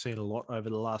Bombers that we've seen a lot over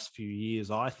the last few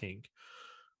years, I think,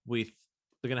 with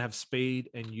they're going to have speed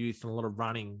and youth and a lot of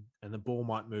running, and the ball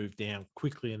might move down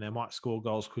quickly and they might score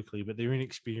goals quickly, but their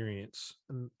inexperience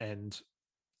and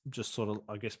just sort of,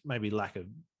 I guess, maybe lack of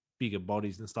bigger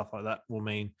bodies and stuff like that will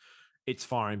mean it's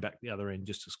firing back the other end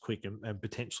just as quick and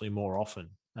potentially more often.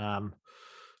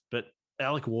 But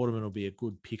Alec Waterman will be a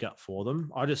good pickup for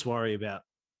them. I just worry about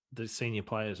the senior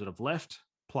players that have left,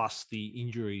 plus the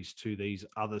injuries to these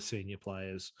other senior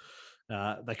players.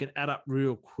 They can add up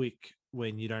real quick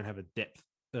when you don't have a depth,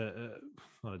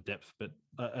 not a depth, but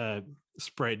a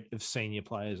spread of senior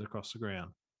players across the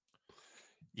ground.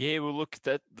 Yeah, well, look,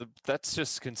 that's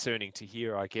just concerning to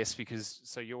hear, I guess, because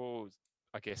so you're,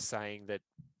 I guess, saying that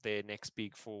their next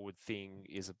big forward thing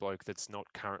is a bloke that's not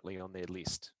currently on their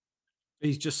list.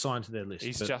 He's just signed to their list.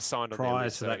 He's just signed on prior their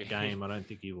list. to that game, I don't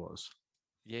think he was.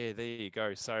 Yeah, there you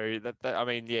go. So that I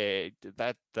mean, yeah,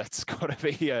 that's got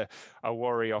to be a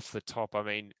worry off the top. I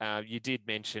mean, you did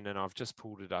mention, and I've just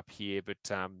pulled it up here, but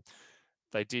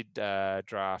they did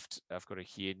draft. I've got it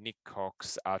here: Nick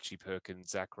Cox, Archie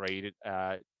Perkins, Zach Reed.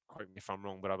 Quote me if I'm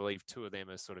wrong, but I believe two of them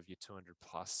are sort of your 200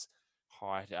 plus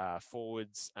height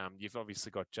forwards. You've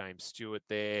obviously got James Stewart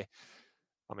there.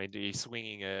 I mean, you're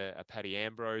swinging a Paddy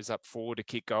Ambrose up forward to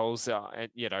kick goals, and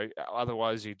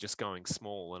otherwise you're just going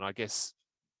small. And I guess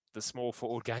the small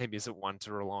forward game isn't one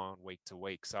to rely on week to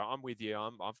week. So I'm with you.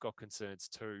 I've got concerns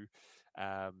too.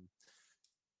 Um,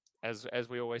 as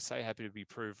we always say, happy to be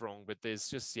proved wrong, but there's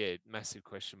just massive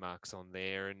question marks on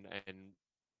there, and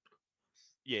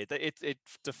yeah, it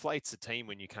deflates the team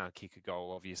when you can't kick a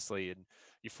goal, obviously, and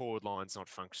your forward line's not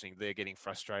functioning. They're getting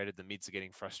frustrated. The mids are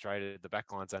getting frustrated. The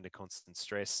back line's under constant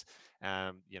stress.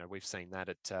 We've seen that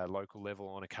at local level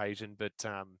on occasion, but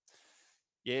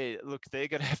yeah, look, they're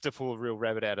going to have to pull a real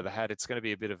rabbit out of the hat. It's going to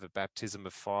be a bit of a baptism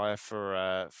of fire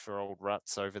for old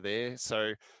Ruts over there.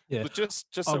 So, Yeah, look, just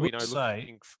I so will we know,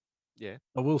 say, yeah,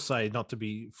 not to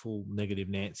be full negative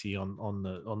Nancy on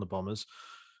the Bombers.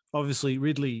 Obviously,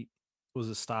 Ridley was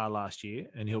a star last year,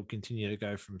 and he'll continue to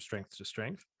go from strength to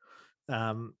strength.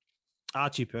 Um,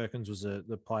 Archie Perkins was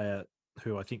the player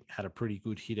who I think had a pretty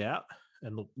good hit out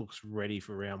and looks ready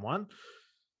for round one.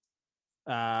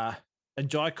 Uh, and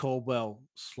Jai Caldwell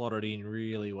slotted in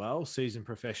really well, seasoned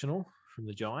professional from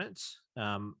the Giants.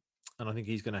 And I think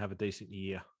he's going to have a decent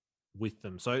year with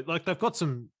them. So, like,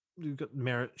 you've got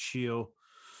Merritt, Shield,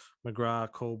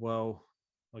 McGrath, Caldwell.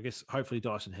 I guess hopefully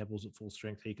Dyson Hebble's at full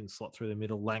strength. He can slot through the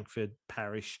middle. Langford,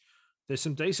 Parrish. There's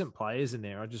some decent players in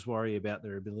there. I just worry about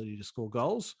their ability to score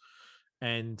goals.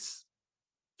 And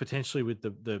potentially with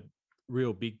the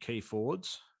real big key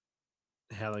forwards,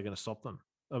 how they're going to stop them.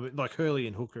 I mean, like Hurley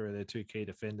and Hooker are their two key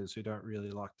defenders who don't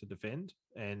really like to defend.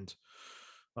 And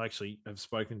I actually have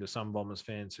spoken to some Bombers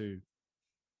fans who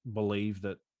believe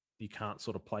that you can't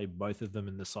sort of play both of them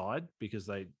in the side because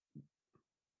they've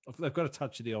got a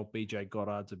touch of the old BJ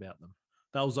Goddards about them.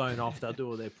 They'll zone off, they'll do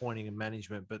all their pointing and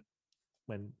management, but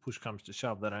when push comes to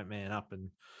shove, they don't man up and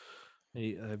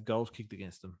they have goals kicked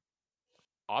against them.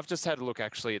 I've just had a look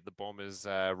actually at the Bombers'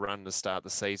 run to start the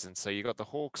season. So you got the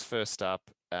Hawks first up,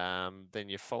 then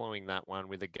you're following that one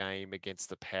with a game against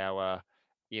the Power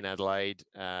in Adelaide.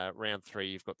 Round 3,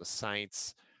 you've got the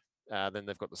Saints. Then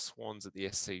they've got the Swans at the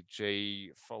SCG,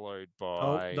 followed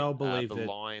by They'll believe the that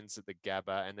Lions at the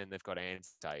Gabba, and then they've got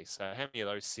Anzac Day. So how many of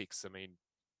those 6? I mean,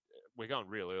 we're going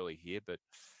real early here, but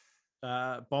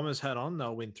Bombers had on,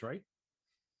 they'll win 3.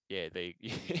 yeah, the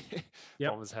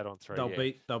Yep. Bombers had on 3.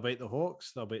 Yeah, They'll beat the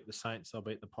Hawks, they'll beat the Saints, they'll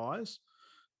beat the Pies.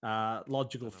 don't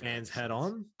Logical know about fans the had Saints.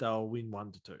 on, they'll win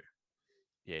 1-2.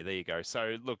 Yeah, there you go.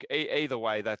 So look, either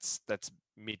way, that's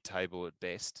mid-table at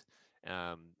best.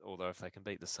 Although if they can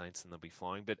beat the Saints, then they'll be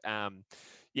flying. But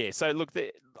yeah. So look,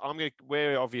 we've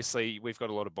got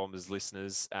a lot of Bombers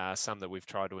listeners, some that we've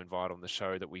tried to invite on the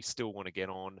show that we still want to get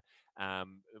on,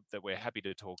 that we're happy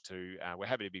to talk to. We're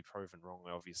happy to be proven wrong.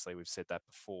 Obviously, we've said that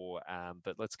before.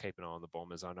 But let's keep an eye on the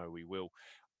Bombers. I know we will.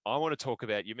 I want to talk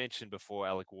about. You mentioned before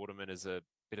Alec Waterman as a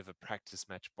bit of a practice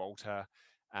match bolter.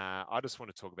 I just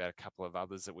want to talk about a couple of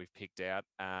others that we've picked out,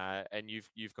 and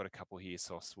you've got a couple here,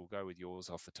 Sauce. We'll go with yours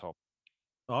off the top.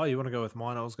 Oh, you want to go with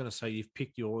mine? I was going to say you've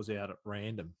picked yours out at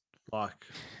random. Like,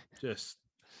 just,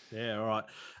 yeah, all right.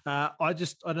 I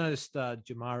noticed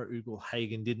Jamara Ugle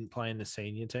Hagen didn't play in the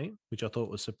senior team, which I thought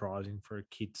was surprising for a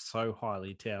kid so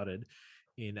highly touted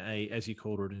in as you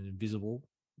called it, an invisible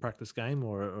practice game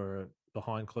or a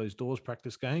behind closed doors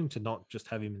practice game. To not just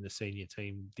have him in the senior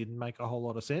team didn't make a whole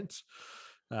lot of sense.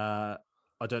 Uh,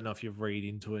 I don't know if you've read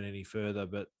into it any further,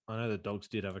 but I know the Dogs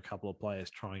did have a couple of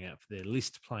players trying out for their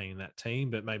list playing in that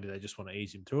team, but maybe they just want to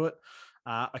ease him through it.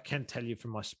 I can tell you from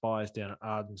my spies down at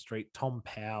Arden Street, Tom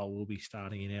Powell will be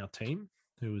starting in our team,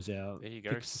 who was our There you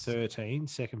go. pick for 13,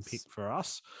 second pick for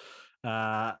us.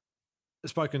 Uh,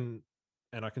 spoken,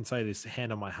 and I can say this,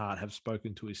 hand on my heart, have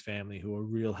spoken to his family who are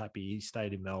real happy he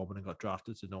stayed in Melbourne and got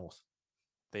drafted to North.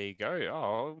 There you go.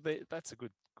 Oh, that's a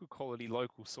good quality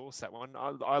local source. That one.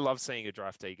 I love seeing a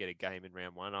draftee get a game in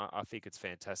round 1. I think it's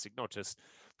fantastic, not just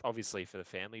obviously for the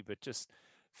family, but just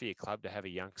for your club to have a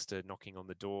youngster knocking on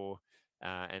the door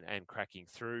and cracking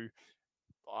through.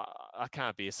 I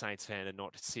can't be a Saints fan and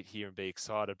not sit here and be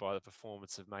excited by the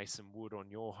performance of Mason Wood on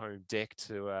your home deck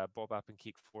to bob up and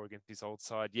kick 4 against his old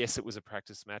side. Yes, it was a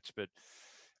practice match, but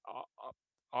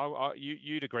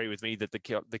you'd agree with me that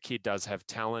the kid does have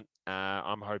talent.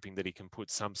 I'm hoping that he can put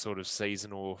some sort of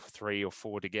season or 3 or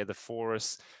 4 together for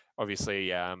us.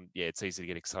 Obviously, it's easy to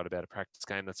get excited about a practice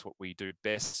game. That's what we do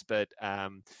best. But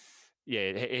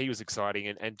Yeah, he was exciting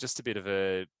and just a bit of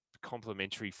a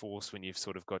complementary force when you've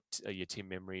sort of got your Tim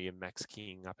Memory and Max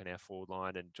King up in our forward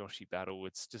line and Joshy Battle.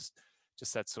 It's just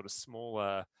that sort of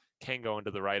smaller can go under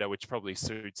the radar, which probably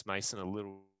suits Mason a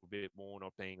little bit more,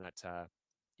 not being that not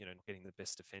getting the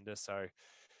best defender. So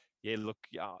yeah, look,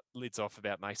 lids off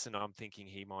about Mason. I'm thinking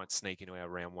he might sneak into our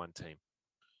round one team.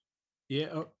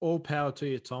 Yeah, all power to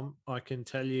you, Tom. I can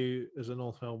tell you, as a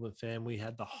North Melbourne fan, we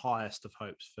had the highest of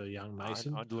hopes for young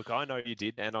Mason. Look, I know you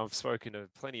did, and I've spoken to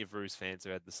plenty of Roos fans who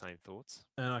had the same thoughts.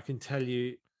 And I can tell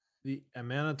you the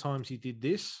amount of times he did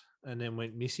this and then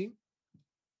went missing,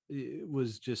 it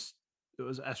was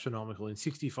astronomical. In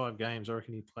 65 games, I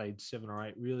reckon he played 7 or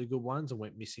 8 really good ones and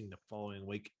went missing the following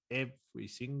week every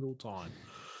single time.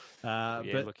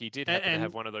 Look, he did happen to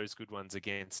have one of those good ones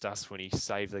against us when he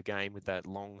saved the game with that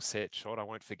long set shot. I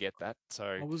won't forget that. So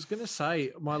I was going to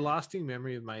say, my lasting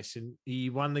memory of Mason,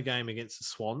 he won the game against the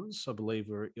Swans, I believe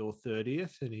we're at your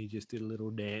 30th, and he just did a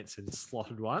little dance and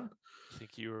slotted one. I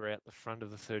think you were out the front of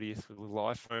the 30th with a little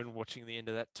iPhone watching the end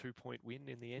of that 2-point win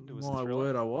in the end. It was My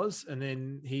word, I was. And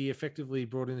then he effectively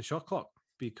brought in the shot clock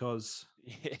because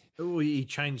he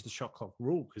changed the shot clock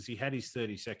rule because he had his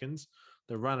 30 seconds.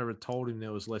 The runner had told him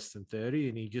there was less than 30,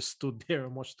 and he just stood there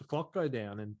and watched the clock go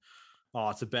down. And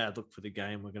it's a bad look for the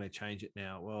game. We're going to change it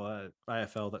now. Well,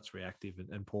 AFL, that's reactive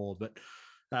and poor, but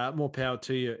more power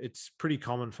to you. It's pretty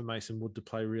common for Mason Wood to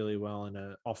play really well in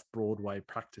an off-Broadway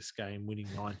practice game, winning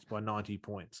by 90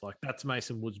 points. Like, that's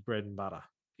Mason Wood's bread and butter.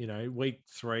 Week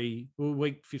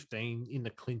 15 in the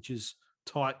clinches,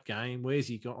 tight game. Where's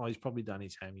he got? He's probably done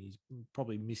his hammy. He's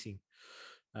probably missing.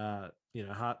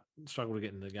 Hart struggle to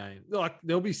get in the game. Like,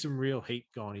 there'll be some real heat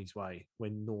going his way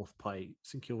when North play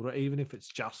St Kilda, even if it's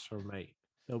just for me.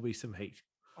 There'll be some heat.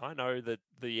 I know that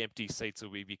the empty seats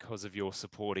will be because of your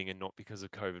supporting and not because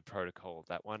of COVID protocol.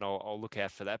 That one, I'll look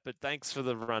out for that. But thanks for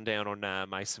the rundown on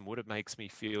Mason Wood. It makes me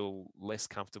feel less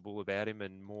comfortable about him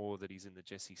and more that he's in the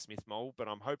Jesse Smith mold. But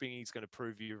I'm hoping he's going to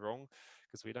prove you wrong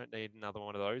because we don't need another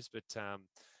one of those. But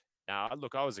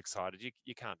look, I was excited.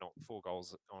 You can't knock 4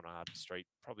 goals on Arden Street.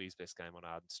 Probably his best game on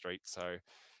Arden Street. So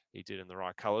he did in the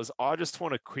right colours. I just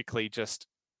want to quickly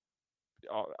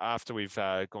after we've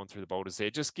gone through the boulders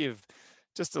there, just give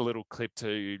just a little clip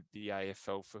to the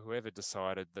AFL for whoever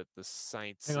decided that the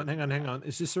Saints... Hang on.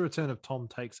 Is this a return of Tom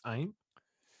Takes Aim?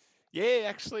 Yeah,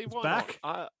 actually, it's why back.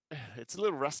 Not? It's a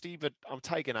little rusty, but I'm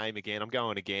taking aim again. I'm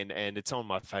going again, and it's on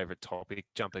my favourite topic,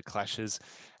 jumper clashes.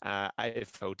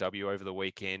 AFLW over the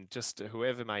weekend, just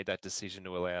whoever made that decision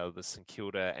to allow the St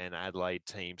Kilda and Adelaide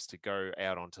teams to go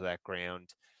out onto that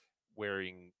ground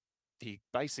wearing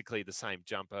basically the same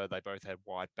jumper. They both had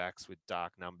white backs with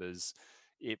dark numbers.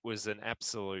 It was an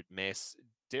absolute mess.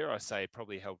 Dare I say, it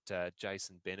probably helped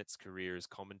Jason Bennett's career as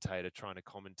commentator, trying to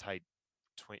commentate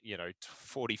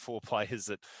 44 players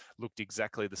that looked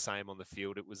exactly the same on the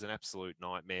field. It was an absolute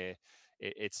nightmare.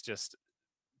 It's just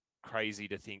crazy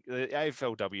to think the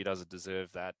AFLW doesn't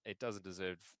deserve that. It doesn't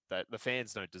deserve that. The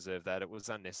fans don't deserve that. It was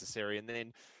unnecessary. And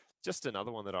then just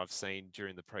another one that I've seen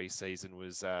during the preseason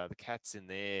was the Cats in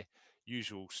their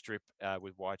usual strip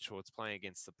with white shorts playing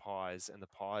against the Pies, and the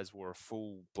Pies wore a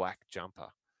full black jumper.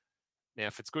 Now,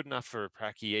 if it's good enough for a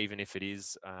pracky, even if it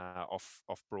is off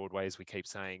Broadway, as we keep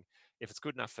saying, if it's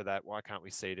good enough for that, why can't we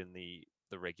see it in the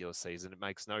regular season? It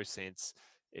makes no sense.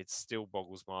 It still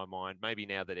boggles my mind. Maybe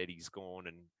now that Eddie's gone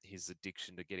and his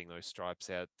addiction to getting those stripes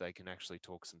out, they can actually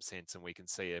talk some sense and we can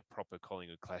see a proper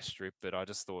Collingwood clash strip. But I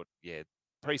just thought,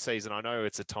 preseason, I know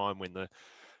it's a time when the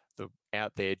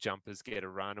out there jumpers get a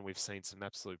run, and we've seen some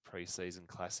absolute preseason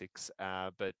classics.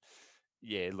 But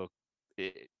look,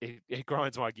 it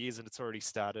grinds my gears, and it's already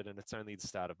started, and it's only the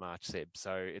start of March, Seb.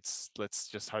 So let's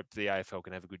just hope the AFL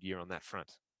can have a good year on that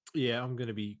front. Yeah, I'm going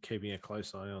to be keeping a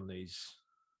close eye on these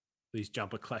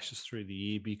jumper clashes through the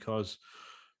year, because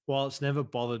while it's never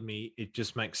bothered me, it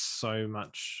just makes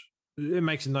it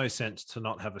makes no sense to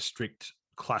not have a strict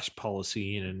clash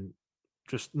policy in and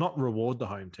just not reward the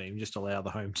home team, just allow the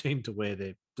home team to wear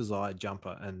their desired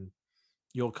jumper. And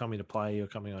you're coming to play, you're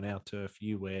coming on our turf,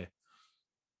 you wear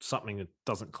something that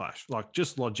doesn't clash. Like,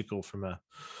 just logical from a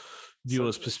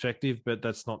viewer's perspective, but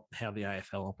that's not how the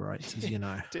AFL operates, as you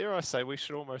know. Dare I say, we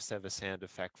should almost have a sound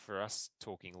effect for us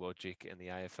talking logic and the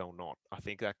AFL not. I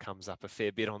think that comes up a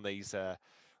fair bit on these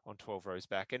on 12 rows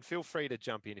back. And feel free to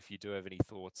jump in if you do have any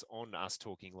thoughts on us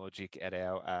talking logic at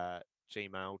our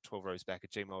Gmail,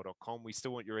 12rowsback@gmail.com. We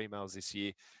still want your emails this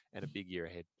year and a big year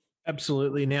ahead.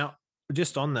 Absolutely. Now,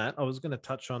 just on that, I was going to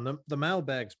touch on the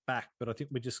mailbag's back, but I think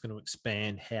we're just going to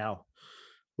expand how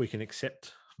we can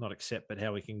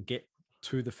how we can get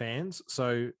to the fans.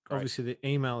 So Obviously the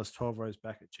email is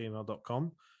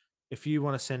 12rowsback@gmail.com. if you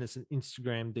want to send us an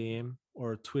Instagram DM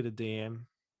or a Twitter DM,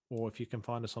 or if you can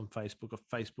find us on Facebook,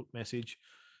 a Facebook message,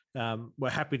 we're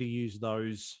happy to use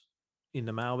those in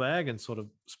the mailbag and sort of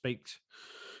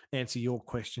answer your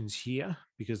questions here,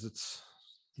 because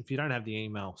if you don't have the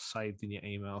email saved in your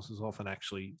emails, it's often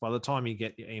actually, by the time you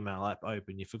get your email app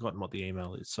open, you've forgotten what the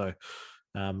email is. So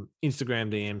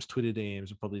Instagram DMs, Twitter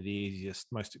DMs are probably the easiest,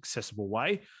 most accessible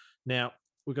way. Now,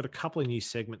 we've got a couple of new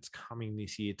segments coming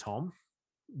this year, Tom.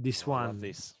 This one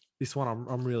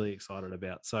I'm really excited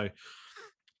about. So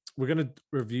we're going to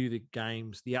review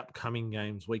the upcoming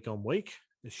games week on week,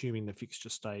 assuming the fixture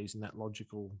stays in that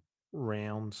logical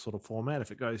round sort of format.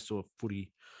 If it goes to a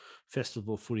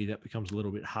festival footy, that becomes a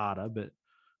little bit harder. But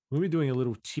we'll be doing a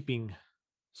little tipping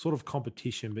sort of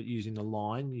competition, but using the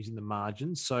line, using the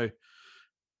margins. So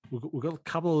we've got a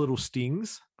couple of little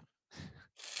stings.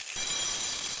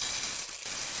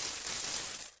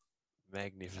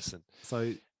 Magnificent.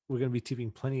 So we're going to be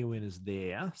tipping plenty of winners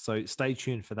there. So stay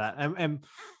tuned for that. And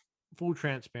full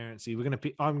transparency, I'm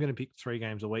going to pick 3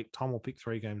 games a week. Tom will pick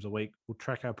 3 games a week. We'll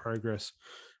track our progress.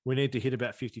 We need to hit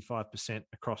about 55%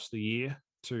 across the year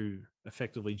to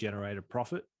effectively generate a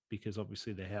profit, because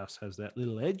obviously the house has that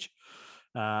little edge.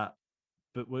 But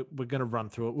we're going to run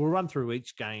through it. We'll run through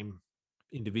each game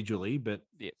individually, but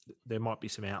there might be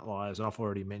some outliers. I've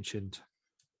already mentioned,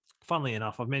 funnily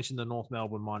enough, I've mentioned the North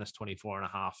Melbourne minus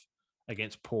 24.5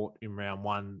 against Port in round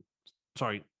 1.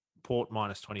 Sorry, Port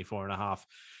minus 24.5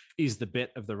 is the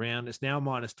bet of the round. It's now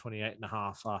minus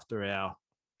 28.5 after our,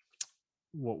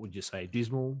 what would you say,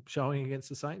 dismal showing against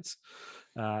the Saints.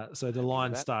 So the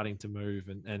line's starting to move,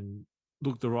 and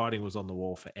look, the writing was on the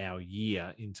wall for our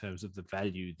year in terms of the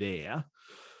value there.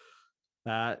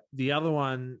 The other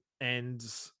one, and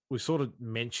we sort of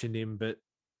mentioned him, but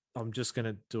I'm just going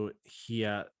to do it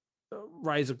here.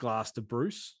 Raise a glass to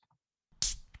Bruce.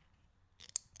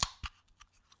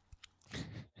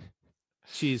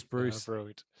 Cheers, Bruce.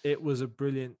 It was a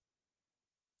brilliant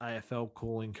AFL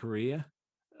calling career.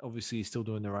 Obviously, he's still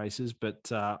doing the races, but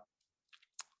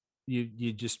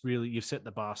you just really, you've set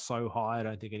the bar so high. I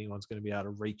don't think anyone's going to be able to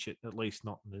reach it, at least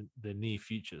not in the near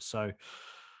future. So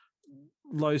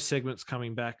low segments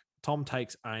coming back. Tom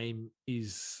Takes Aim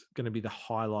is going to be the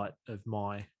highlight of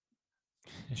my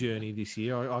journey this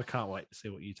year. I can't wait to see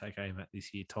what you take aim at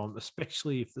this year, Tom,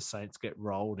 especially if the Saints get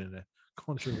rolled in a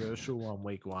controversial one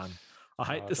week 1. I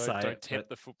hate to say it. Don't tempt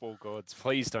the football gods.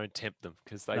 Please don't tempt them,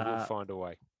 because they will find a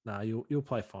way. No, you'll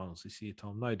play finals this year,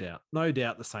 Tom. No doubt. No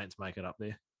doubt the Saints make it up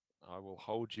there. I will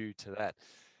hold you to that.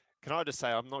 Can I just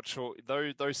say, I'm not sure.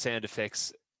 Those sound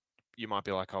effects, you might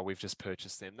be like, oh, we've just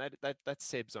purchased them. That's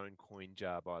Seb's own coin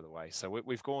jar, by the way. So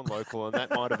we've gone local, and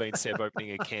that might have been Seb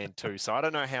opening a can too. So I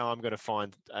don't know how I'm going to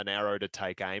find an arrow to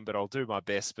take aim, but I'll do my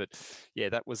best. But yeah,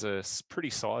 that was a pretty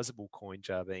sizable coin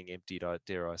jar being emptied,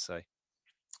 dare I say.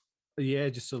 Yeah,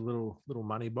 just a little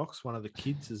money box. One of the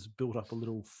kids has built up a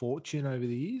little fortune over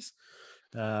the years.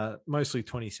 Mostly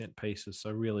 20-cent pieces, so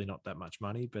really not that much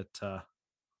money. But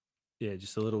yeah,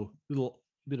 just a little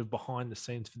bit of behind the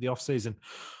scenes for the off season.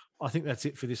 I think that's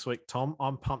it for this week, Tom.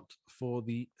 I'm pumped for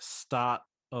the start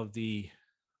of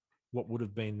what would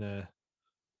have been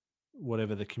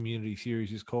whatever the community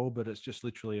series is called, but it's just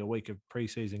literally a week of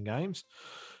preseason games.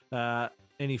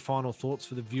 Any final thoughts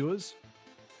for the viewers?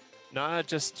 No,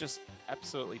 just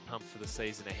absolutely pumped for the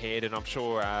season ahead, and I'm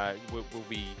sure we'll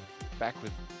be back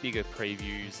with bigger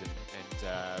previews and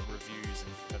reviews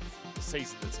of the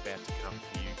season that's about to come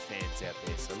for you fans out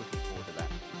there. So looking forward to that.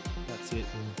 That's it.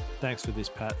 And thanks for this,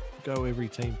 Pat. Go every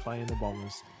team playing the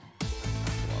Bombers.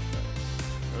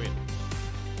 Brilliant.